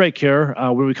 Take another break here.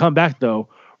 When we come back, though,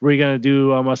 we're going to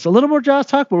do a little more Jazz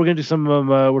talk, but we're going to do some,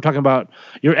 we're talking about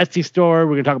your Etsy store.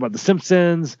 We're going to talk about the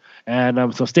Simpsons.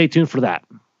 And so stay tuned for that.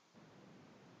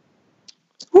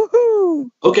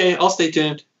 Woohoo! Okay, I'll stay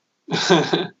tuned.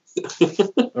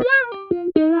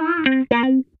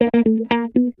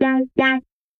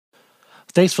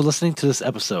 Thanks for listening to this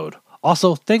episode.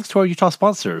 Also, thanks to our Utah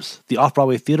sponsors, the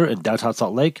Off-Broadway Theater in downtown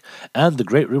Salt Lake and the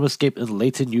Great Room Escape in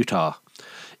Layton, Utah.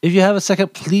 If you have a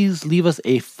second, please leave us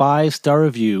a 5-star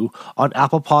review on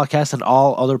Apple Podcasts and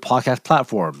all other podcast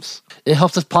platforms. It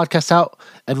helps us podcast out,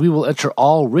 and we will enter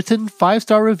all written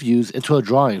 5-star reviews into a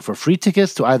drawing for free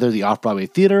tickets to either the Off-Broadway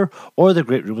Theater or the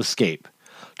Great Room Escape.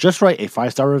 Just write a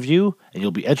 5-star review, and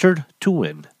you'll be entered to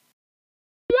win.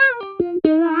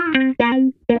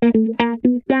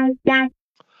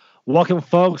 Welcome,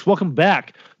 folks. Welcome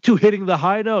back to Hitting the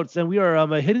High Notes. And we are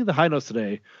hitting the high notes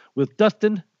today with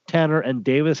Dustin, Tanner, and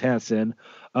Davis Hansen.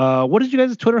 What is you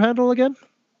guys' Twitter handle again?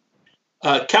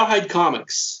 Cowhide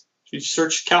Comics. If you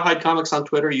search Cowhide Comics on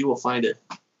Twitter, you will find it.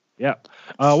 Yeah.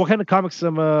 What kind of comics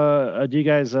do you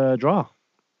guys draw?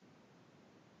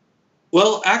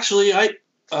 Well, actually,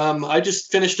 I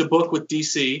just finished a book with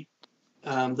DC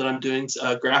that I'm doing,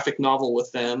 a graphic novel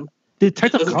with them.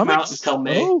 Detective It doesn't come out Comics? until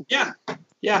May. Oh.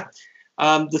 Yeah.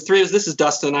 The three of us. This is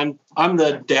Dustin. I'm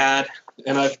the dad,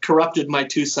 and I've corrupted my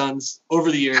two sons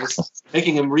over the years,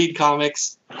 making them read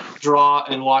comics, draw,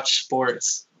 and watch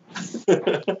sports.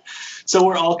 So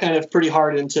we're all kind of pretty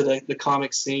hard into the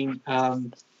comic scene.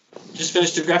 Just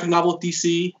finished a graphic novel with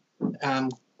DC,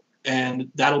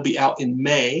 and that'll be out in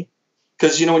May.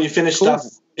 Because when you finish stuff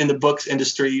in the books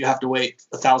industry, you have to wait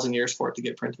 1,000 years for it to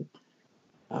get printed.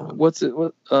 What's it?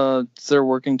 Is there a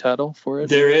working title for it?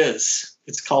 There is.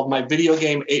 It's called My Video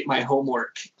Game Ate My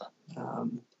Homework.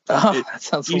 That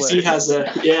sounds DC hilarious. has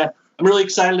I'm really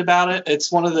excited about it.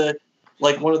 It's one of the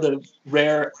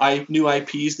rare new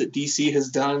IPs that DC has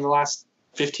done in the last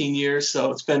 15 years.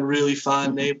 So it's been really fun.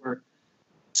 Mm-hmm. They were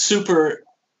super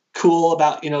cool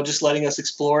about, just letting us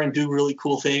explore and do really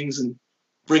cool things and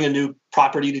bring a new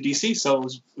property to DC. So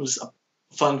it was a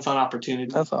fun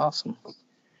opportunity. That's awesome.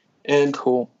 And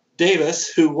Cool. Davis,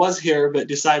 who was here but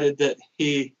decided that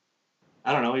he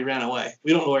ran away.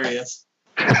 We don't know where he is.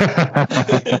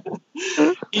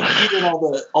 he did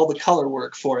all the color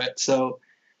work for it. So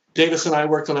Davis and I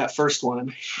worked on that first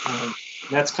one.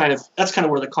 That's kind of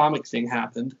where the comic thing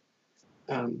happened.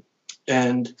 But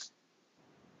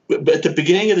at the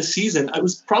beginning of the season, I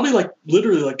was probably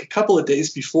literally a couple of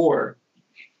days before,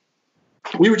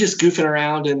 we were just goofing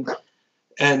around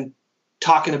and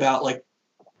talking about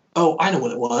oh, I know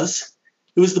what it was.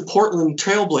 It was the Portland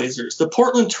Trailblazers. The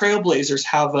Portland Trailblazers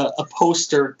have a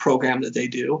poster program that they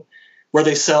do where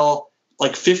they sell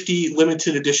 50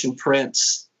 limited edition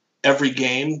prints every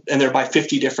game, and they're by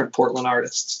 50 different Portland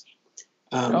artists.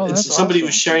 And so somebody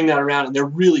was sharing that around, and they're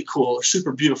really cool. They're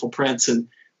super beautiful prints. And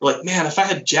we're like, man, if I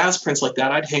had jazz prints like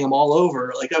that, I'd hang them all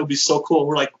over. That would be so cool.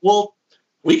 We're like, well,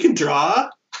 we can draw.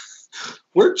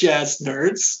 We're jazz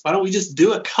nerds. Why don't we just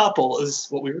do a couple is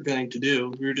what we were going to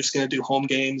do. We were just going to do home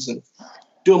games and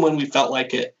do them when we felt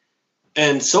like it.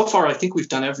 And so far, I think we've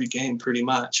done every game pretty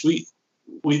much. It's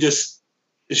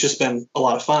just been a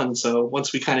lot of fun. So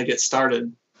once we kind of get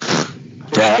started.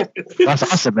 Yeah, that's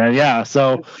awesome, man. Yeah.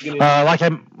 So like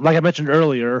I mentioned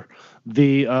earlier,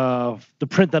 the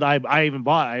print that I even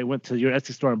bought, I went to your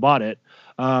Etsy store and bought it,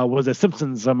 was a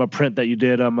Simpsons a print that you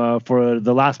did for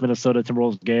the last Minnesota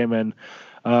Timberwolves game. And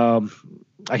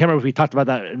I can't remember if we talked about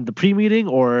that in the pre-meeting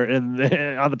or on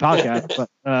the podcast,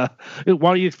 but why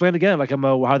don't you explain again,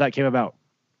 how that came about?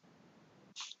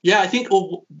 Yeah, I think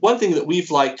one thing that we've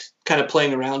liked kind of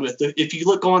playing around with, if you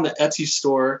go on the Etsy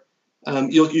store,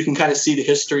 you can kind of see the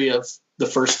history of the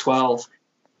first 12.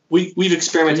 We've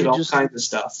experimented all kinds of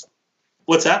stuff.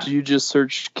 What's that? Do you just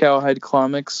search Cowhide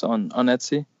Comics on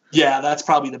Etsy? Yeah, that's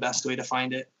probably the best way to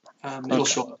find it. It'll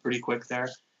show up pretty quick there.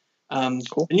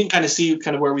 Cool. And you can kind of see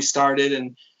kind of where we started,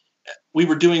 and we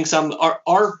were doing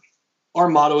our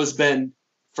motto has been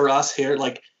for us here,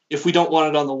 if we don't want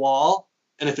it on the wall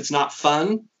and if it's not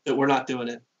fun, that we're not doing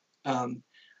it.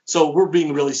 So we're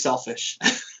being really selfish.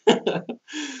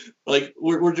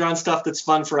 We're drawing stuff that's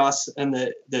fun for us and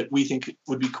that we think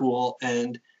would be cool.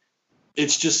 And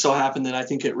it's just so happened that I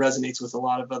think it resonates with a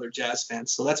lot of other jazz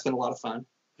fans. So that's been a lot of fun.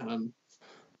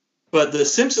 But the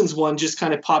Simpsons one just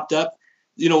kind of popped up,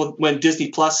 when Disney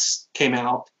Plus came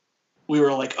out. We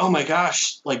were like, oh my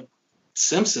gosh,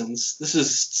 Simpsons, this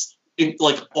is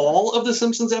all of the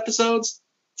Simpsons episodes.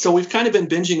 So we've kind of been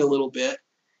binging a little bit.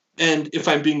 And if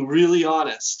I'm being really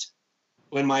honest,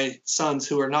 when my sons,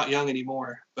 who are not young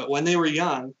anymore, but when they were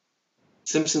young,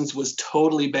 Simpsons was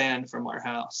totally banned from our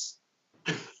house.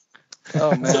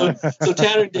 Oh man! So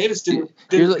Tanner and Davis didn't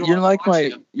You're like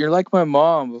them. you're like my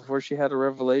mom before she had a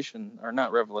revelation, or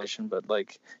not revelation, but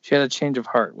she had a change of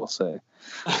heart. We'll say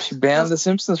she banned the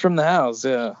Simpsons from the house.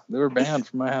 Yeah, they were banned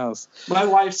from my house. My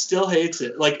wife still hates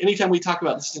it. Anytime we talk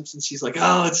about the Simpsons, she's like,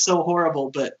 "Oh, it's so horrible,"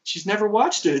 but she's never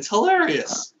watched it. It's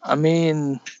hilarious. I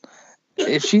mean,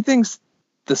 if she thinks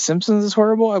The Simpsons is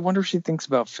horrible. I wonder if she thinks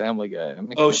about Family Guy. I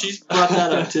mean, Oh, she's brought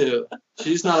that up too.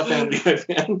 She's not a Family Guy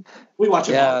fan. We watch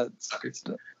it all. Suckers.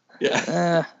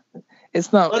 Yeah.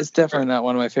 It's not. It's definitely not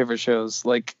one of my favorite shows.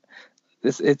 Like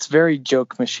this, it's very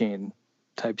joke machine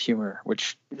type humor,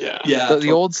 which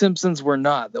the old Simpsons were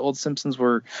not. The old Simpsons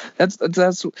were. That's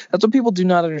what people do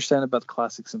not understand about the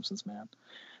classic Simpsons, man.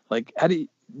 Like, do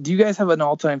you guys have an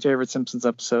all-time favorite Simpsons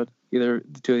episode? Either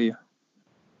the two of you.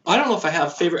 I don't know if I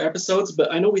have favorite episodes,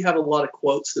 but I know we have a lot of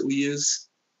quotes that we use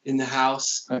in the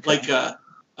house. Okay. Like,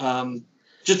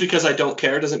 just because I don't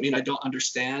care doesn't mean I don't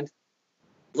understand.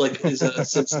 Like, is a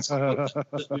Simpsons quote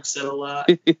that we've said a lot.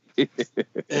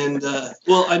 And,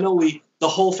 I know the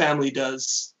whole family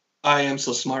does I Am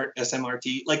So Smart,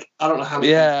 SMRT. Like, I don't know how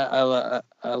many. Yeah, I love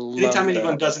anytime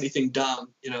anyone does anything dumb,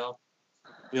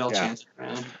 we all chant it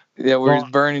around. Yeah, where he's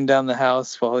burning down the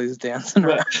house while he's dancing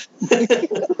around.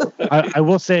 I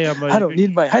will say I don't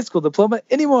need my high school diploma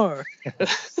anymore.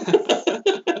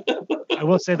 I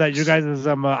will say that your guys'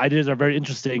 ideas are very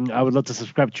interesting. I would love to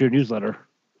subscribe to your newsletter.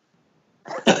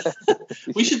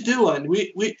 We should do one.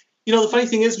 We the funny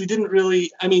thing is we didn't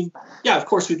really. I mean, yeah, of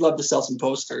course we'd love to sell some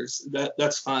posters.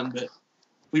 That's fun, but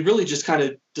we really just kind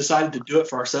of decided to do it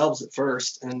for ourselves at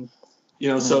first, and.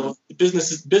 So the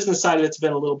business side of it's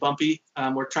been a little bumpy.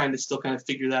 We're trying to still kind of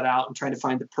figure that out and trying to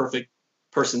find the perfect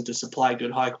person to supply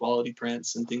good, high quality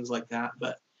prints and things like that.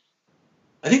 But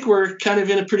I think we're kind of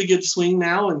in a pretty good swing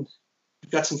now, and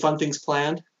we've got some fun things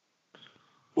planned.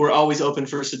 We're always open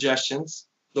for suggestions,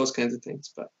 those kinds of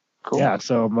things. But cool. Yeah.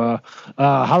 So,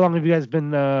 how long have you guys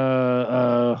been?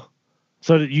 So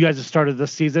you guys have started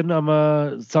this season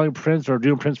selling prints or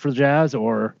doing prints for Jazz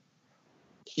or?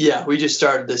 Yeah, we just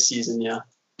started this season. Yeah.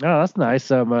 Oh, that's nice.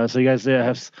 So you guys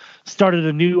have started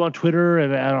anew on Twitter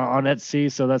and on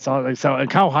Etsy. So that's all. So and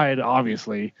Cowhide,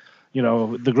 obviously,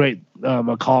 the great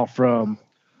call from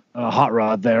Hot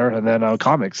Rod there, and then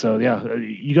comics. So yeah,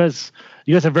 you guys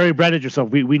have very branded yourself.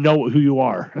 We know who you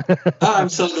are. I'm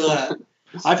so glad.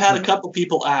 I've had a couple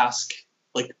people ask,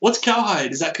 like, "What's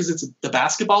Cowhide? Is that because the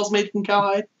basketball's made from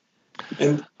cowhide?"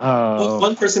 And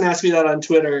one person asked me that on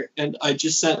Twitter, and I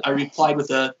replied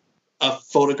with a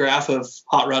photograph of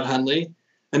Hot Rod Hundley,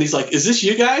 and he's like, "Is this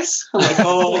you guys?" I'm like,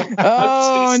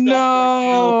 "Oh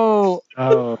no!"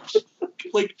 Oh,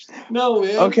 like, no,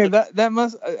 man. Okay, that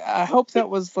must. I hope that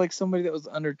was like somebody that was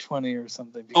under 20 or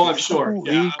something. I'm sure.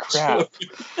 Holy crap!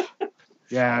 Sure.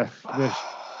 Yeah,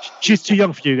 she's too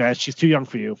young for you guys. She's too young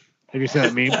for you. Have you seen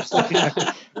that meme?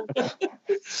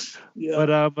 Yeah.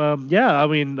 But I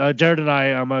mean, Jared and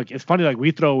I, it's funny. Like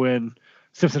we throw in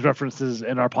Simpsons references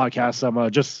in our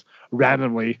podcast, just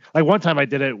randomly. Like one time, I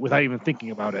did it without even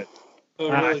thinking about it.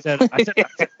 Oh, really?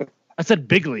 I said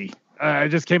Bigley. It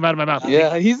just came out of my mouth.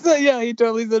 Yeah, he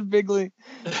totally said Bigley.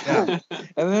 Yeah.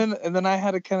 and then I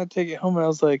had to kind of take it home, and I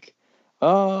was like,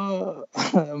 oh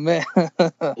man, how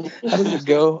does it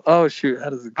go? Oh shoot, how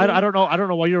does it go? I don't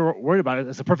know why you're worried about it.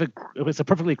 It's a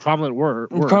perfectly cromulent word.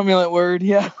 Cromulent word,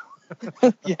 yeah.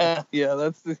 yeah,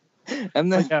 that's the.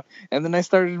 And then I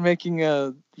started making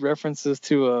references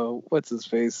to what's his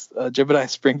face, Jebediah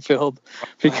Springfield,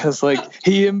 because like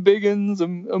he embiggens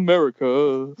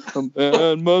America, a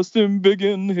man must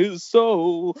embiggen his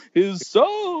soul.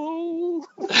 So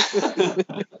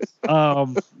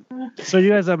you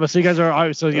guys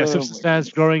are Simpsons fans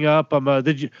growing up.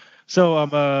 Did you?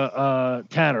 So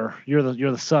Tanner, you're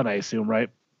the son, I assume, right?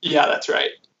 Yeah, that's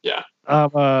right. Yeah.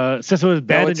 Since it was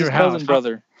banned in your house,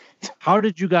 brother. How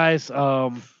did you guys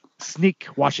sneak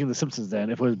watching The Simpsons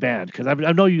then if it was banned? Because I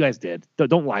know you guys did.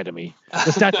 Don't lie to me.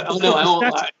 The statute, no, I won't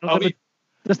lie.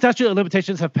 The statute of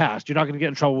limitations have passed. You're not going to get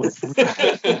in trouble with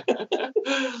it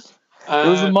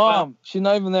was a mom. She's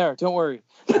not even there. Don't worry.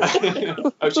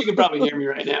 She can probably hear me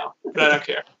right now, but I don't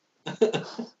care.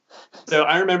 So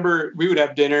I remember we would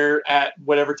have dinner at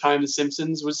whatever time The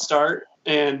Simpsons would start,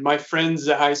 and my friends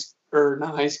at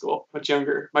not high school, much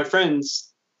younger, my friends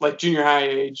like junior high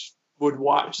age would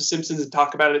watch The Simpsons and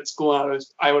talk about it at school, and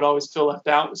I would always feel left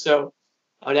out. So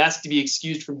I would ask to be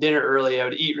excused from dinner early. I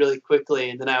would eat really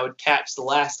quickly, and then I would catch the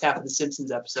last half of The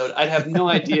Simpsons episode. I'd have no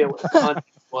idea what the content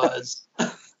was. And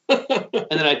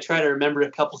then I'd try to remember a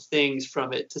couple things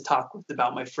from it to talk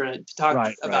about my friend,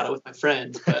 about it with my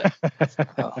friend. But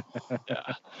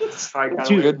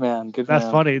good man. That's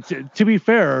funny. To be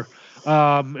fair,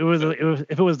 it was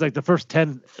if it was like the first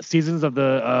 10 seasons of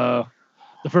the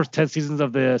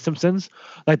Simpsons,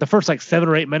 like the first 7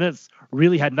 or 8 minutes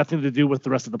really had nothing to do with the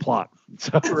rest of the plot.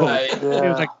 So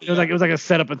it was like a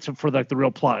setup for the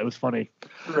real plot. It was funny.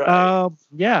 Right.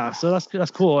 So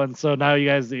that's cool. And so now you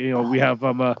guys, we have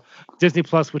Disney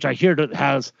Plus, which I hear that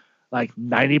has like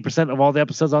 90% of all the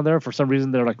episodes on there. For some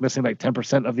reason, they're like missing like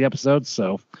 10% of the episodes,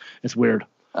 so it's weird.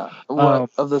 What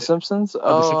of the Simpsons?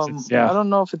 The Simpsons, yeah. I don't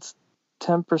know if it's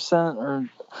 10% or.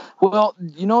 Well,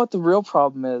 you know what the real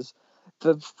problem is?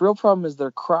 The real problem is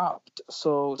they're cropped.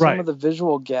 So some of the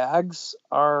visual gags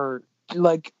are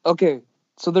like, okay,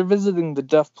 so they're visiting the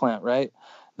Duff plant, right?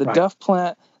 The Duff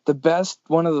plant,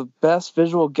 one of the best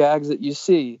visual gags that you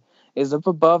see is up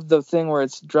above the thing where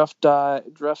it's Duff Dry.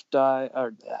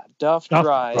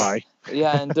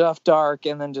 Yeah, and Duff Dark,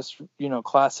 and then just,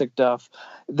 classic Duff.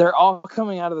 They're all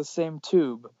coming out of the same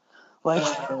tube. Like,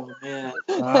 oh man.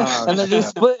 And they're just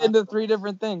split into 3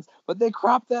 different things. But they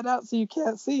crop that out so you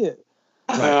can't see it.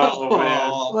 Oh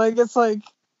man. Like, it's like,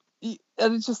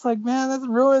 and it's just like, man,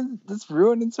 that's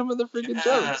ruining some of the freaking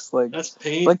jokes. Like, that's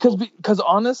painful. Like, because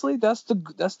honestly, that's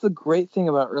the great thing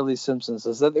about early Simpsons,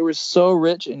 is that they were so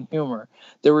rich in humor.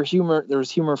 There was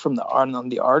humor from on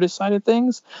the artist side of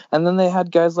things, and then they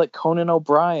had guys like Conan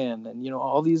O'Brien and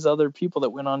all these other people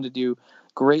that went on to do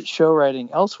great show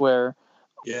writing elsewhere,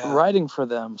 writing for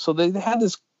them. So they had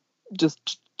this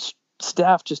just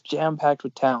staff just jam packed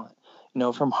with talent,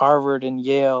 from Harvard and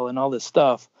Yale and all this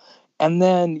stuff. And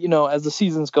then, as the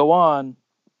seasons go on,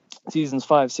 seasons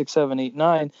 5, 6, 7, 8,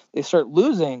 9, they start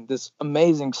losing this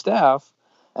amazing staff.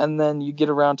 And then you get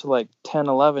around to like 10,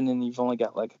 11, and you've only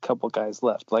got like a couple guys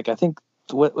left. Like, I think,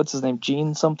 what's his name?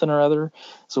 Gene something or other.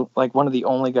 So like one of the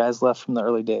only guys left from the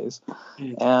early days.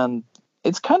 And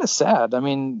it's kind of sad. I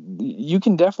mean, you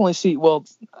can definitely see, well,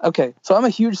 okay, so I'm a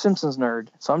huge Simpsons nerd.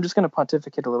 So I'm just going to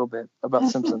pontificate a little bit about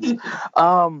Simpsons.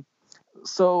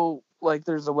 So, like,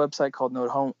 there's a website called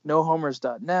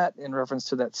nohomers.net in reference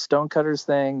to that Stonecutters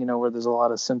thing, where there's a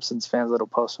lot of Simpsons fans that'll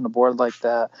post on a board like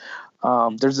that.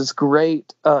 There's this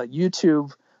great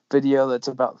YouTube video that's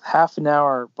about half an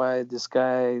hour by this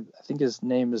guy. I think his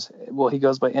name is, he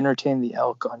goes by Entertain the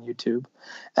Elk on YouTube.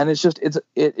 And it's just,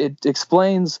 it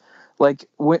explains, like,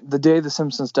 the day the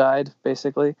Simpsons died,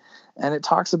 basically. And it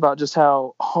talks about just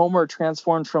how Homer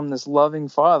transformed from this loving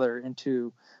father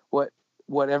into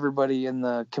what everybody in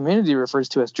the community refers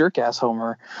to as jerk-ass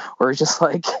Homer, where it's just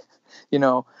like,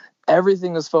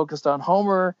 everything was focused on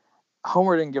Homer.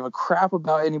 Homer didn't give a crap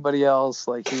about anybody else.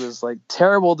 Like, he was like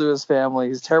terrible to his family.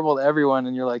 He's terrible to everyone.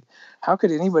 And you're like, how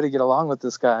could anybody get along with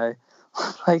this guy?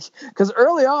 Like, because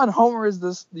early on, Homer is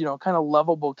this, kind of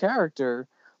lovable character,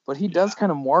 but he does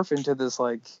kind of morph into this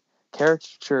like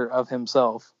caricature of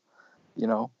himself,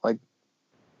 like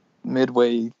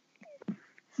midway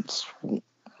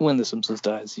when the Simpsons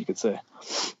dies, you could say.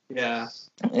 Yeah.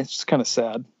 It's just kind of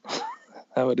sad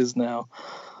how it is now.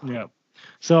 Yeah.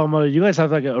 So you guys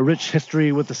have like a rich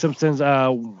history with the Simpsons.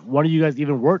 One of you guys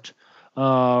even worked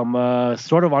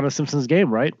sort of on a Simpsons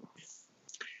game, right?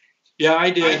 Yeah, I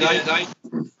did.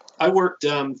 I worked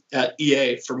at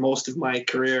EA for most of my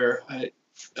career.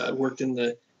 I worked in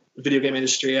the video game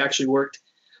industry. I actually worked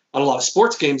on a lot of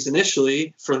sports games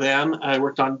initially for them. I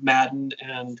worked on Madden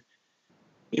and,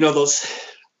 those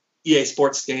EA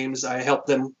sports games. I helped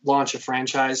them launch a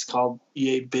franchise called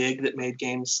EA Big that made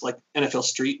games like NFL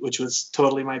Street, which was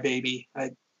totally my baby.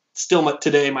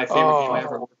 Today my favorite game I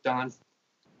ever worked on.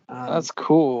 That's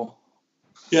cool.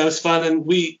 Yeah, it was fun, and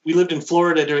we lived in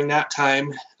Florida during that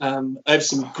time. I have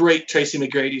some great Tracy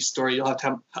McGrady story. I'll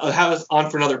have us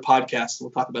on for another podcast. We'll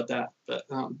talk about that. But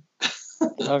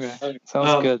okay,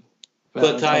 sounds good.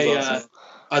 But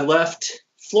I left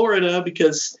Florida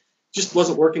because just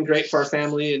wasn't working great for our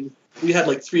family, and we had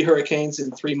like 3 hurricanes in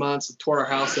 3 months. It tore our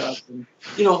house up, and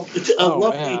it's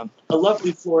a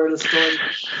lovely Florida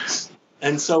storm.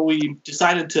 And so we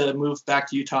decided to move back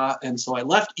to Utah, and so I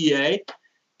left EA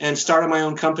and started my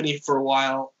own company for a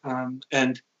while.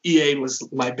 And EA was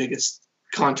my biggest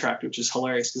contract, which is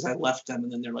hilarious because I left them,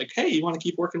 and then they're like, "Hey, you want to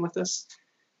keep working with us?"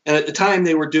 And at the time,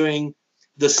 they were doing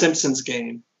the Simpsons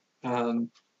game, and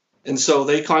so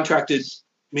they contracted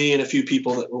me and a few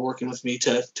people that were working with me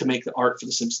to make the art for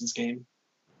the Simpsons game.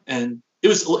 And it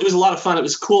was a lot of fun. It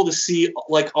was cool to see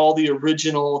like all the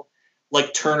original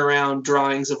like turnaround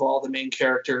drawings of all the main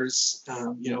characters,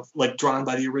 like drawn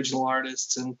by the original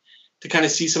artists, and to kind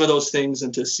of see some of those things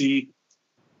and to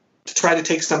try to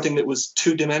take something that was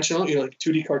 2-dimensional, like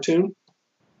 2D cartoon,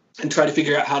 and try to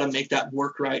figure out how to make that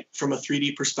work right from a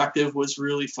 3D perspective was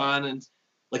really fun and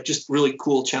like just really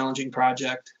cool, challenging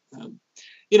project. And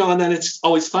then it's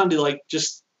always fun to like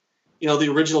just, the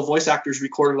original voice actors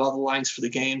recorded all the lines for the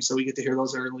game, so we get to hear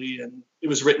those early. And it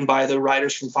was written by the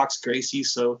writers from Fox Gracie,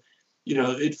 so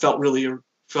it felt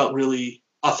really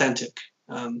authentic.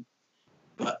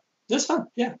 But it's fun,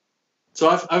 yeah. So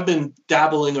I've been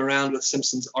dabbling around with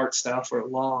Simpsons art style for a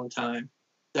long time.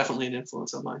 Definitely an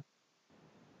influence on mine.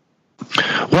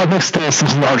 What makes the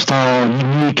Simpsons art style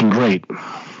unique and great?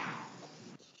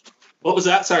 What was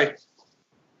that? Sorry.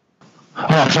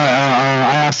 Oh, sorry.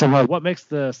 I asked him what makes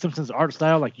the Simpsons art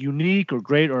style like unique or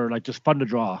great or like just fun to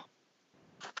draw.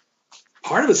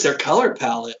 Part of it's their color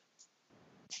palette.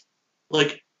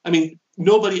 Like, I mean,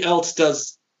 nobody else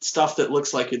does stuff that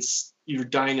looks like you're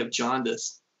dying of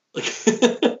jaundice. Like,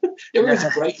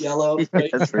 everyone's bright yellow. Right?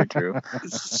 That's very true.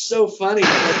 It's so funny.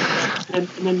 And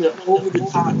then the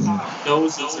over-the-top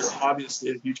noses are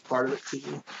obviously a huge part of it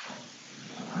too.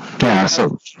 Yeah,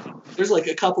 so There's like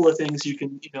a couple of things you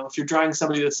can, if you're drawing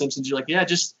somebody with Simpsons, you're like, yeah,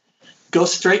 just go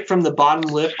straight from the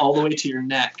bottom lip all the way to your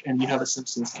neck, and you have a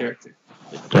Simpsons character.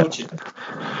 Like, don't you?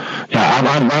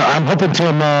 yeah, I'm hoping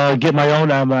to get my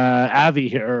own Avi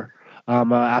here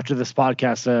after this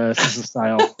podcast, Simpsons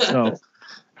style. So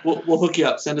we'll hook you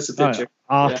up. Send us a picture.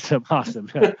 Awesome.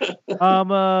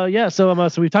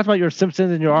 So we've talked about your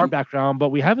Simpsons and your art background, but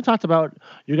we haven't talked about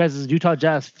your guys' Utah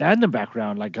Jazz fandom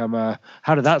background. Like,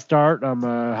 how did that start?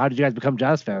 How did you guys become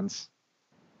Jazz fans?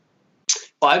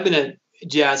 Well, I've been a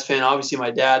Jazz fan. Obviously,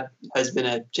 my dad has been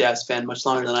a Jazz fan much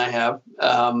longer than I have.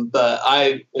 But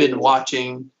I've been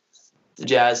watching the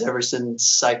Jazz ever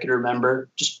since I could remember.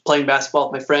 Just playing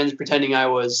basketball with my friends, pretending I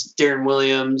was Darren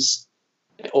Williams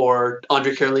or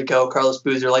Andre Karolico, Carlos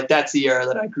Boozer. Like, that's the era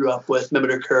that I grew up with.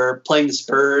 Mehmet Okur, playing the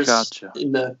Spurs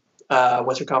in the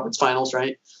Western Conference Finals,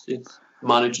 right?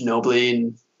 Manu Ginobili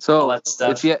and all that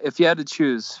stuff. If you had to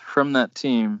choose from that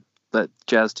team, that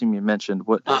Jazz team you mentioned,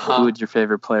 who would your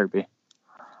favorite player be?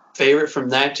 Favorite from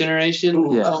that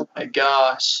generation? Yeah. Oh my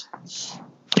gosh.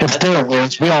 It's Darren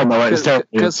Williams. We all know it. It's Darren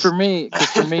Because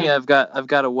Williams. for me, I've got a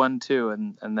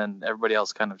 1-2, and then everybody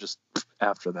else kind of just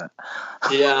after that.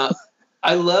 Yeah.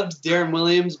 I loved Darren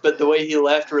Williams, but the way he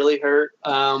left really hurt.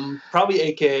 Probably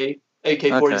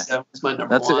AK-47 is my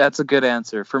number one. That's a good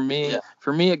answer. For me,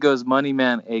 it goes Money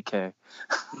Man AK. Yeah,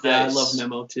 Nice. I love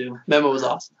Memo too. Memo was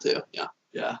awesome too.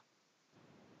 Yeah.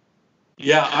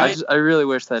 I really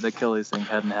wish that Achilles thing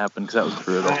hadn't happened because that was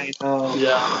brutal. I know.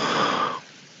 Yeah.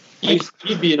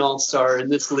 You'd be an all-star in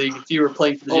this league if you were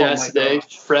playing for the Jazz today,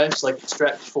 gosh. fresh, like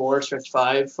stretch 4, stretch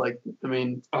 5. Like, I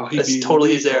mean, He'd that's be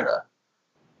totally his lethal. era.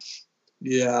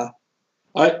 Yeah.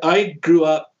 I grew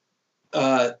up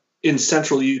in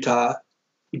central Utah.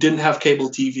 We didn't have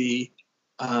cable TV.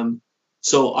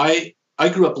 So I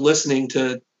grew up listening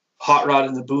to Hot Rod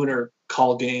and the Booner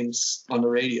call games on the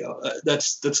radio.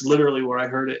 That's literally where I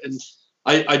heard it. And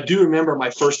I do remember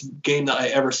my first game that I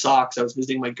ever saw because I was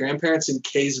visiting my grandparents in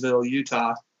Kaysville,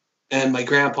 Utah, and my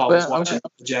grandpa was watching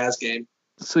the Jazz game.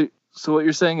 So what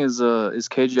you're saying is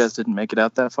K-Jazz didn't make it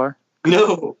out that far?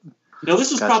 No,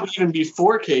 this was probably even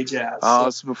before K-Jazz. Oh,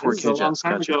 this is before K-Jazz. A long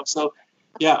time Gotcha. ago. So,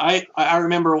 yeah, I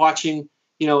remember watching,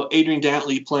 Adrian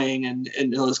Dantley playing and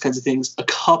those kinds of things a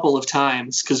couple of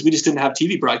times because we just didn't have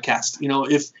TV broadcast.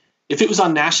 If it was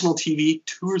on national TV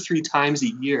 2 or 3 times a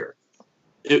year,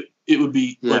 it would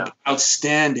be like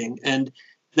outstanding. And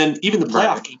then even the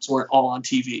playoff games weren't all on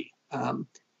TV.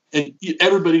 And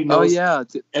everybody knows. Oh yeah,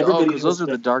 because those are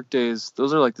the dark days.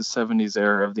 Those are like the 70s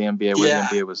era of the NBA where the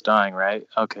NBA was dying, right?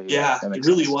 Okay. Yeah, it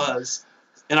really was.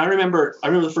 And I remember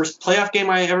the first playoff game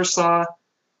I ever saw,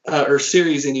 or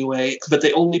series anyway. But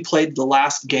they only played the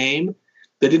last game.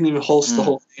 They didn't even host the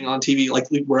whole thing on TV, like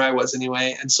where I was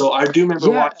anyway. And so I do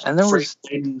remember watching. And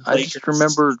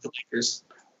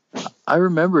I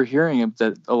remember hearing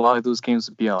that a lot of those games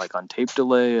would be like on tape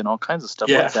delay and all kinds of stuff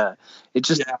like that.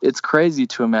 It's crazy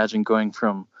to imagine going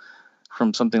from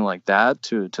something like that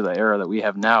to the era that we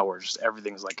have now, where just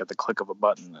everything's like at the click of a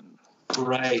button. And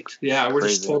right. Yeah, we're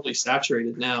just totally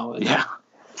saturated now. And yeah.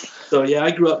 So yeah,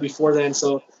 I grew up before then.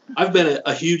 So I've been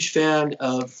a huge fan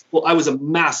of. Well, I was a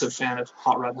massive fan of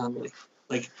Hot Rod Hundley.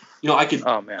 Like, I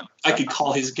could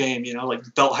call his game.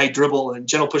 Like belt height dribble and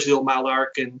gentle push of the old mile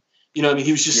arc and.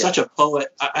 He was just such a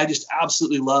poet. I just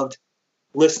absolutely loved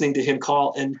listening to him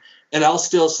call. And I'll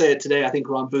still say it today. I think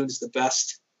Ron Boone's the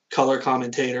best color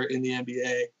commentator in the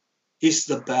NBA. He's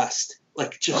the best.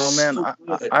 Like, just so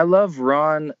good. I love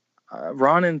Ron.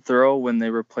 Ron and Throw, when they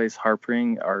replace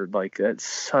Harpering, are like, that's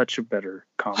such a better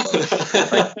combo.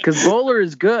 Because Bowler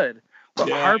is good, but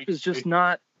Harp is just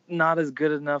not as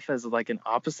good enough as like an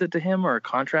opposite to him or a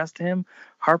contrast to him.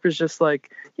 Harp is just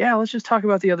like, let's just talk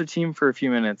about the other team for a few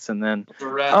minutes, and then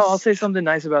I'll say something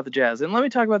nice about the Jazz, and let me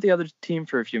talk about the other team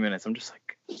for a few minutes. I'm just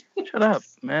like, shut up,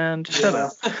 man, just shut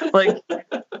up. Like,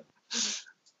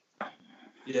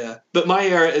 yeah. But my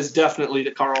era is definitely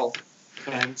the Carl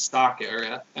and Stock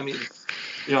era. I mean,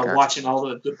 watching all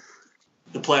the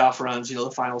playoff runs,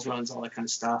 the finals runs, all that kind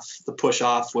of stuff. The push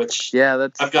off, which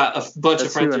I've got a bunch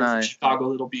of friends in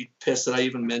Chicago that'll be pissed that I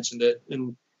even mentioned it.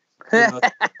 And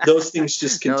those things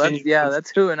just No, continue.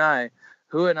 that's Who and I.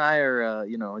 Who and I are,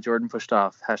 Jordan pushed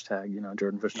off. Hashtag,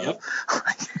 Jordan pushed off.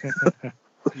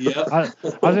 Yep. I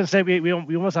was gonna say we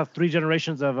almost have 3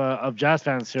 generations of jazz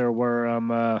fans here. Where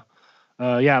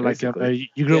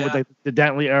you grew up with the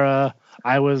Dantley era.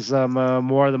 I was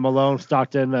more the Malone,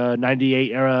 Stockton,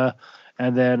 '98 era,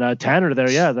 and then Tanner there.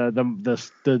 Yeah, the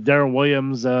Darren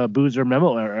Williams, Boozer,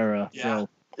 Memo era. Yeah. So.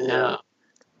 Yeah.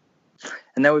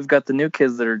 And now we've got the new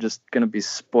kids that are just going to be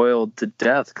spoiled to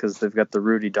death because they've got the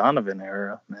Rudy Donovan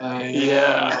era.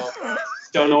 Yeah.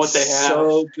 Don't know what they have.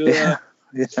 So good.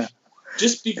 Yeah.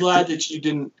 Just be glad that you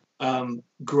didn't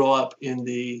grow up in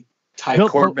the Bill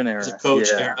Corbin era. Coach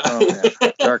yeah. era. Oh,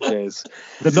 yeah. Dark days.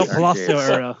 The Bill Palacio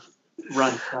era.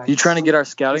 Run. You trying to get our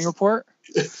scouting report?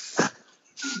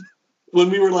 When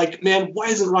we were like, man, why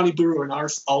isn't Ronnie Brewer an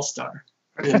all-star?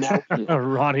 And now,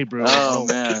 Ronnie Brewer. Oh,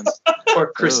 man.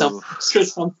 Or Chris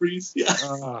Humphries. Yeah.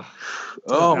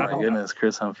 Oh, my goodness.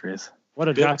 Chris Humphries. What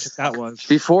a draft that was.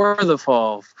 Before the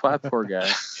fall. Poor guy.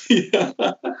 Yeah.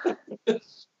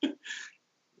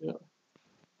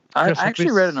 I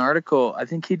actually read an article. I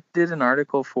think he did an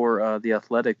article for The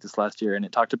Athletic this last year, and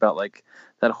it talked about like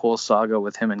that whole saga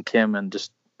with him and Kim, and it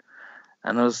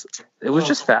was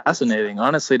just fascinating,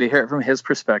 honestly, to hear it from his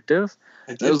perspective.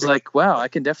 It was like, wow, I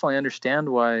can definitely understand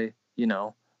why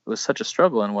it was such a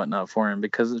struggle and whatnot for him,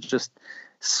 because it's just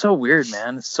so weird,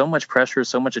 man. It's so much pressure,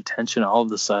 so much attention all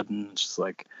of a sudden. It's just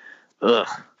like, ugh.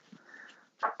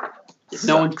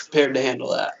 No one's prepared to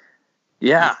handle that.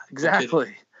 Yeah,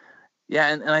 exactly. Yeah,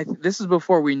 and this is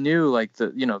before we knew like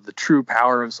the true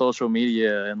power of social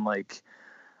media, and like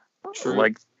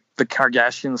the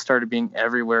Kardashians started being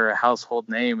everywhere, a household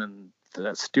name, and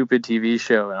that stupid TV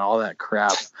show and all that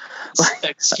crap.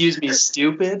 Excuse me,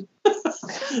 stupid?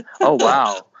 Oh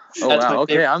wow. Oh That's wow. my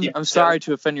Okay, favorite I'm sorry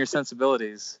to offend your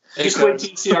sensibilities. Just wait till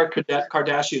you see our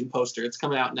Kardashian poster. It's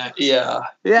coming out next. Yeah.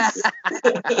 Yeah.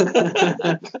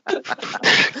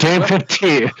 Game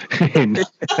 15.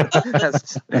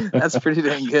 That's pretty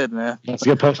dang good, man. That's a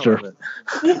good poster.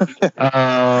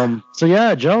 So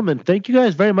yeah, gentlemen, thank you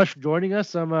guys very much for joining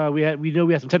us. We know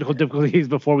we had some technical difficulties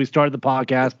before we started the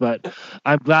podcast, but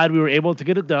I'm glad we were able to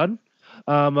get it done.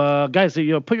 Guys,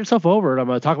 put yourself over.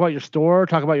 Talk about your store,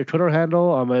 talk about your Twitter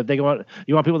handle. If you want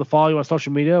people to follow you on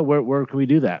social media, where can we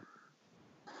do that?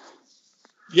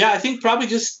 Yeah, I think probably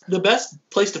just the best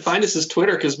place to find us is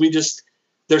Twitter, because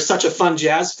there's such a fun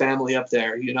jazz family up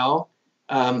there.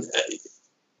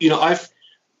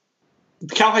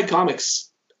 Cowhide Comics.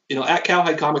 At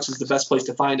Cowhide Comics is the best place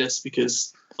to find us,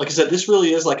 because, like I said, this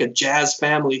really is like a jazz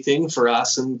family thing for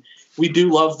us, and we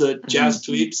do love the jazz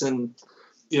tweets, and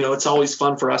it's always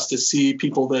fun for us to see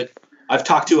people that I've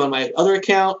talked to on my other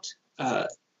account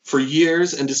for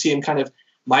years, and to see them kind of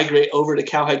migrate over to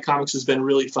Cowhide Comics has been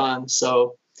really fun.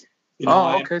 So,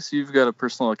 okay. So you've got a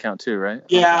personal account too, right?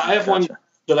 Yeah, I have one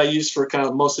that I use for kind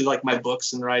of mostly like my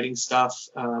books and writing stuff.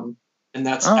 And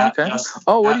that's at okay. Just,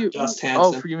 what do you? Just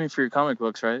Hansen. You mean for your comic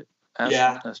books, right?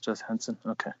 That's just Henson.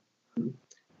 Okay.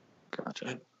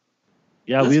 Gotcha.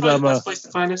 Yeah, that's the best place to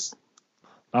find us.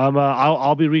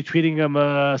 I'll be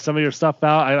retweeting some of your stuff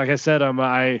out. Like I said,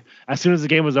 as soon as the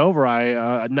game was over,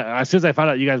 as soon as I found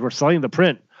out you guys were selling the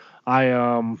print, I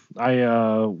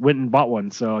went and bought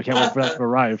one. So I can't wait for that to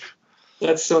arrive.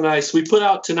 That's so nice. We put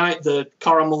out tonight the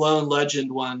Karl Malone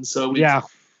Legend one. So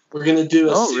we're gonna do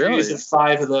a series of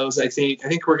 5 of those. I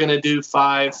think we're gonna do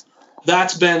 5.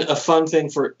 That's been a fun thing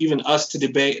for even us to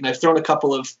debate, and I've thrown a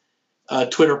couple of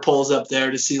Twitter polls up there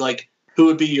to see like who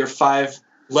would be your 5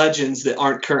 legends that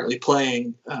aren't currently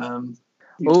playing. Do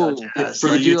like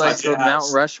the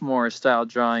Mount Rushmore style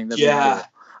drawing. Yeah,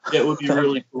 it would be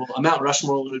really cool. A Mount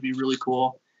Rushmore would be really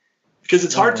cool, because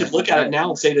it's hard to look at it now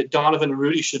and say that Donovan and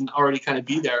Rudy shouldn't already kind of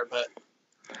be there. But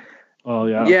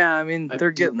yeah, I mean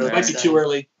they're getting there. It might be too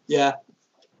early. Yeah.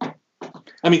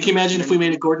 I mean, can you imagine if we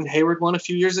made a Gordon Hayward one a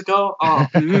few years ago? Oh,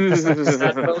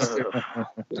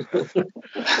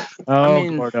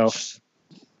 Gordo.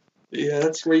 Yeah,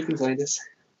 that's where you can find us.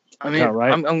 I mean,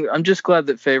 I'm just glad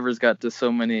that Favors got to so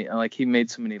many. Like he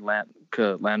made so many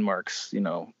landmarks.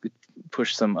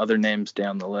 Pushed some other names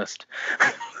down the list.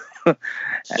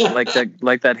 like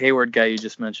that Hayward guy you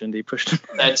just mentioned. He pushed.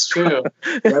 That's true.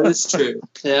 That is true.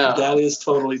 Yeah, that is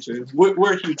totally true.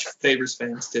 We're huge Favors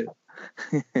fans too.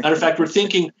 Matter of fact, we're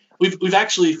thinking we've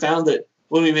actually found that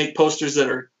when we make posters that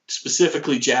are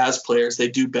specifically jazz players, they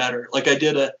do better. Like I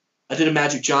did a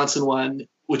Magic Johnson one,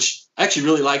 which I actually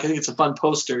really like. I think it's a fun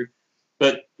poster,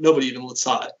 but nobody even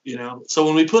saw it, So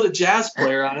when we put a jazz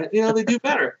player on it, they do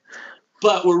better.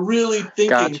 but we're really thinking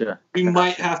Gotcha. we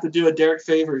might have to do a Derek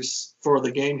Favors for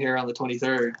the game here on the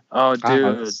 23rd. Oh,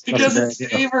 dude. Because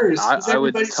it's Favors. It's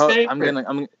everybody's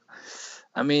favorite.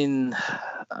 I'm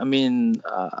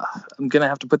gonna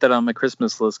have to put that on my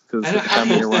Christmas list because it's the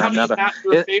time of year where I'm not.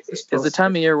 It's the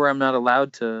time of year where I'm not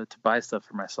allowed to buy stuff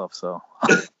for myself. So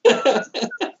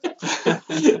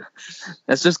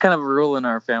that's just kind of a rule in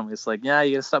our family. It's like, yeah,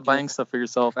 you gotta stop buying stuff for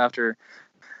yourself after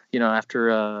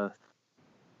was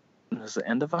the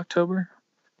end of October?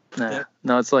 No,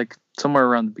 it's like somewhere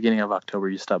around the beginning of October.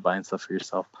 You stop buying stuff for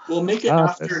yourself. We'll make it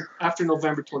after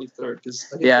November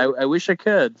 23rd. I wish I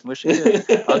could.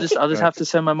 I'll just have to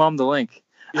send my mom the link.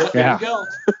 There you go.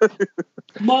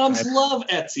 Moms love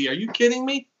Etsy. Are you kidding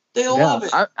me? They love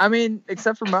it. I mean,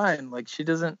 except for mine. Like, she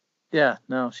doesn't. Yeah,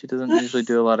 no, she doesn't usually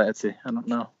do a lot of Etsy. I don't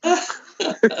know.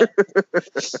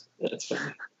 That's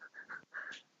funny.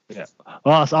 Yeah.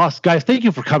 Awesome, guys. Thank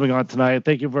you for coming on tonight.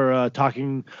 Thank you for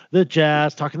talking the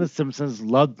Jazz, talking the Simpsons.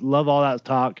 Love all that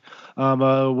talk. It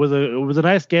was a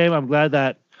nice game. I'm glad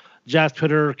that Jazz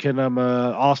Twitter can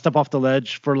all step off the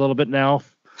ledge for a little bit now.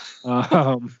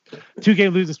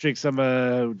 2-game losing streak.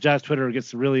 Some Jazz Twitter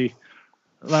gets really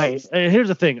like. Here's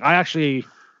the thing. I actually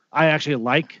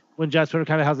like when Jazz Twitter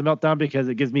kind of has a meltdown because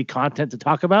it gives me content to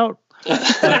talk about.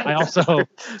 But I also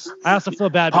feel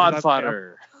bad. Pod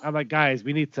fodder. I'm like, guys,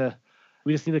 we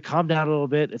just need to calm down a little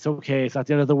bit. It's okay. It's not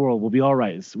the end of the world. We'll be all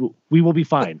right. We will be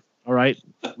fine. All right.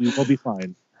 We will be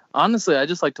fine. Honestly, I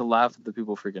just like to laugh at the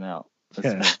people freaking out.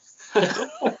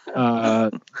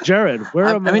 Jared,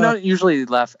 I mean, I don't usually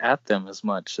laugh at them as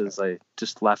much as I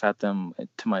just laugh at them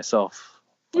to myself.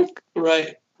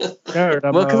 Right. Jared,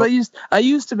 well, because I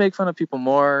used to make fun of people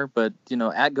more, but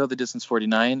at Go the Distance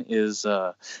 49 is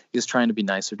trying to be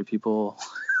nicer to people.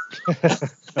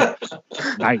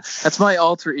 Nice. That's my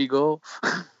alter ego.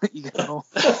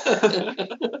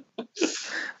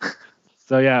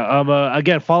 So yeah,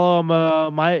 again, follow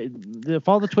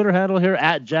follow the Twitter handle here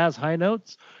at Jazz High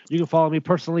Notes. You can follow me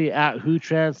personally at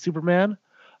HooTran Superman.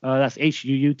 That's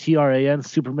HUUTRAN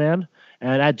Superman.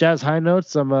 And at Jazz High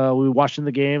Notes, we're watching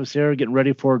the games here, getting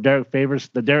ready for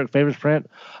the Derek Favors print.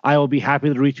 I will be happy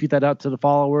to retweet that out to the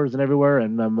followers and everywhere,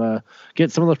 and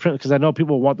get some of those prints because I know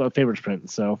people want the Favors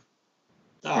print. So,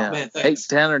 man, hey,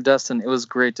 Tanner, Dustin, it was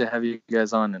great to have you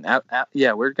guys on, and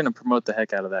we're gonna promote the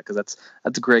heck out of that because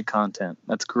that's great content.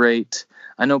 That's great.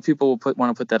 I know people will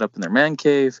want to put that up in their man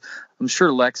cave. I'm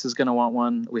sure Lex is gonna want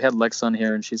one. We had Lex on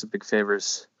here, and she's a big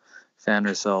Favors fan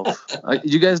herself.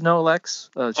 You guys know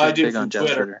Lex? She's I do big on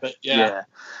Twitter, but yeah.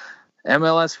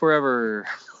 MLS forever.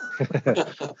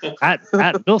 at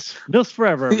Mills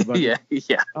forever, everybody.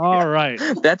 Yeah. All right.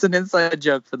 That's an inside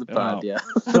joke for the pod. Yeah.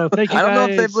 So thank you. I don't know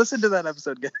if they've listened to that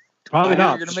episode, guys. Probably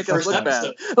not. You're gonna make us look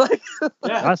bad.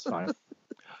 That's fine.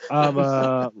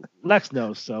 Lex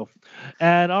knows. So,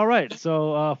 and all right.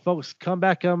 So, folks, come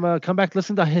back.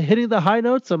 Listen to Hitting the High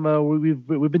Notes. We've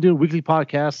been doing weekly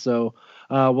podcasts. So,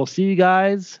 we'll see you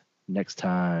guys next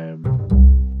time.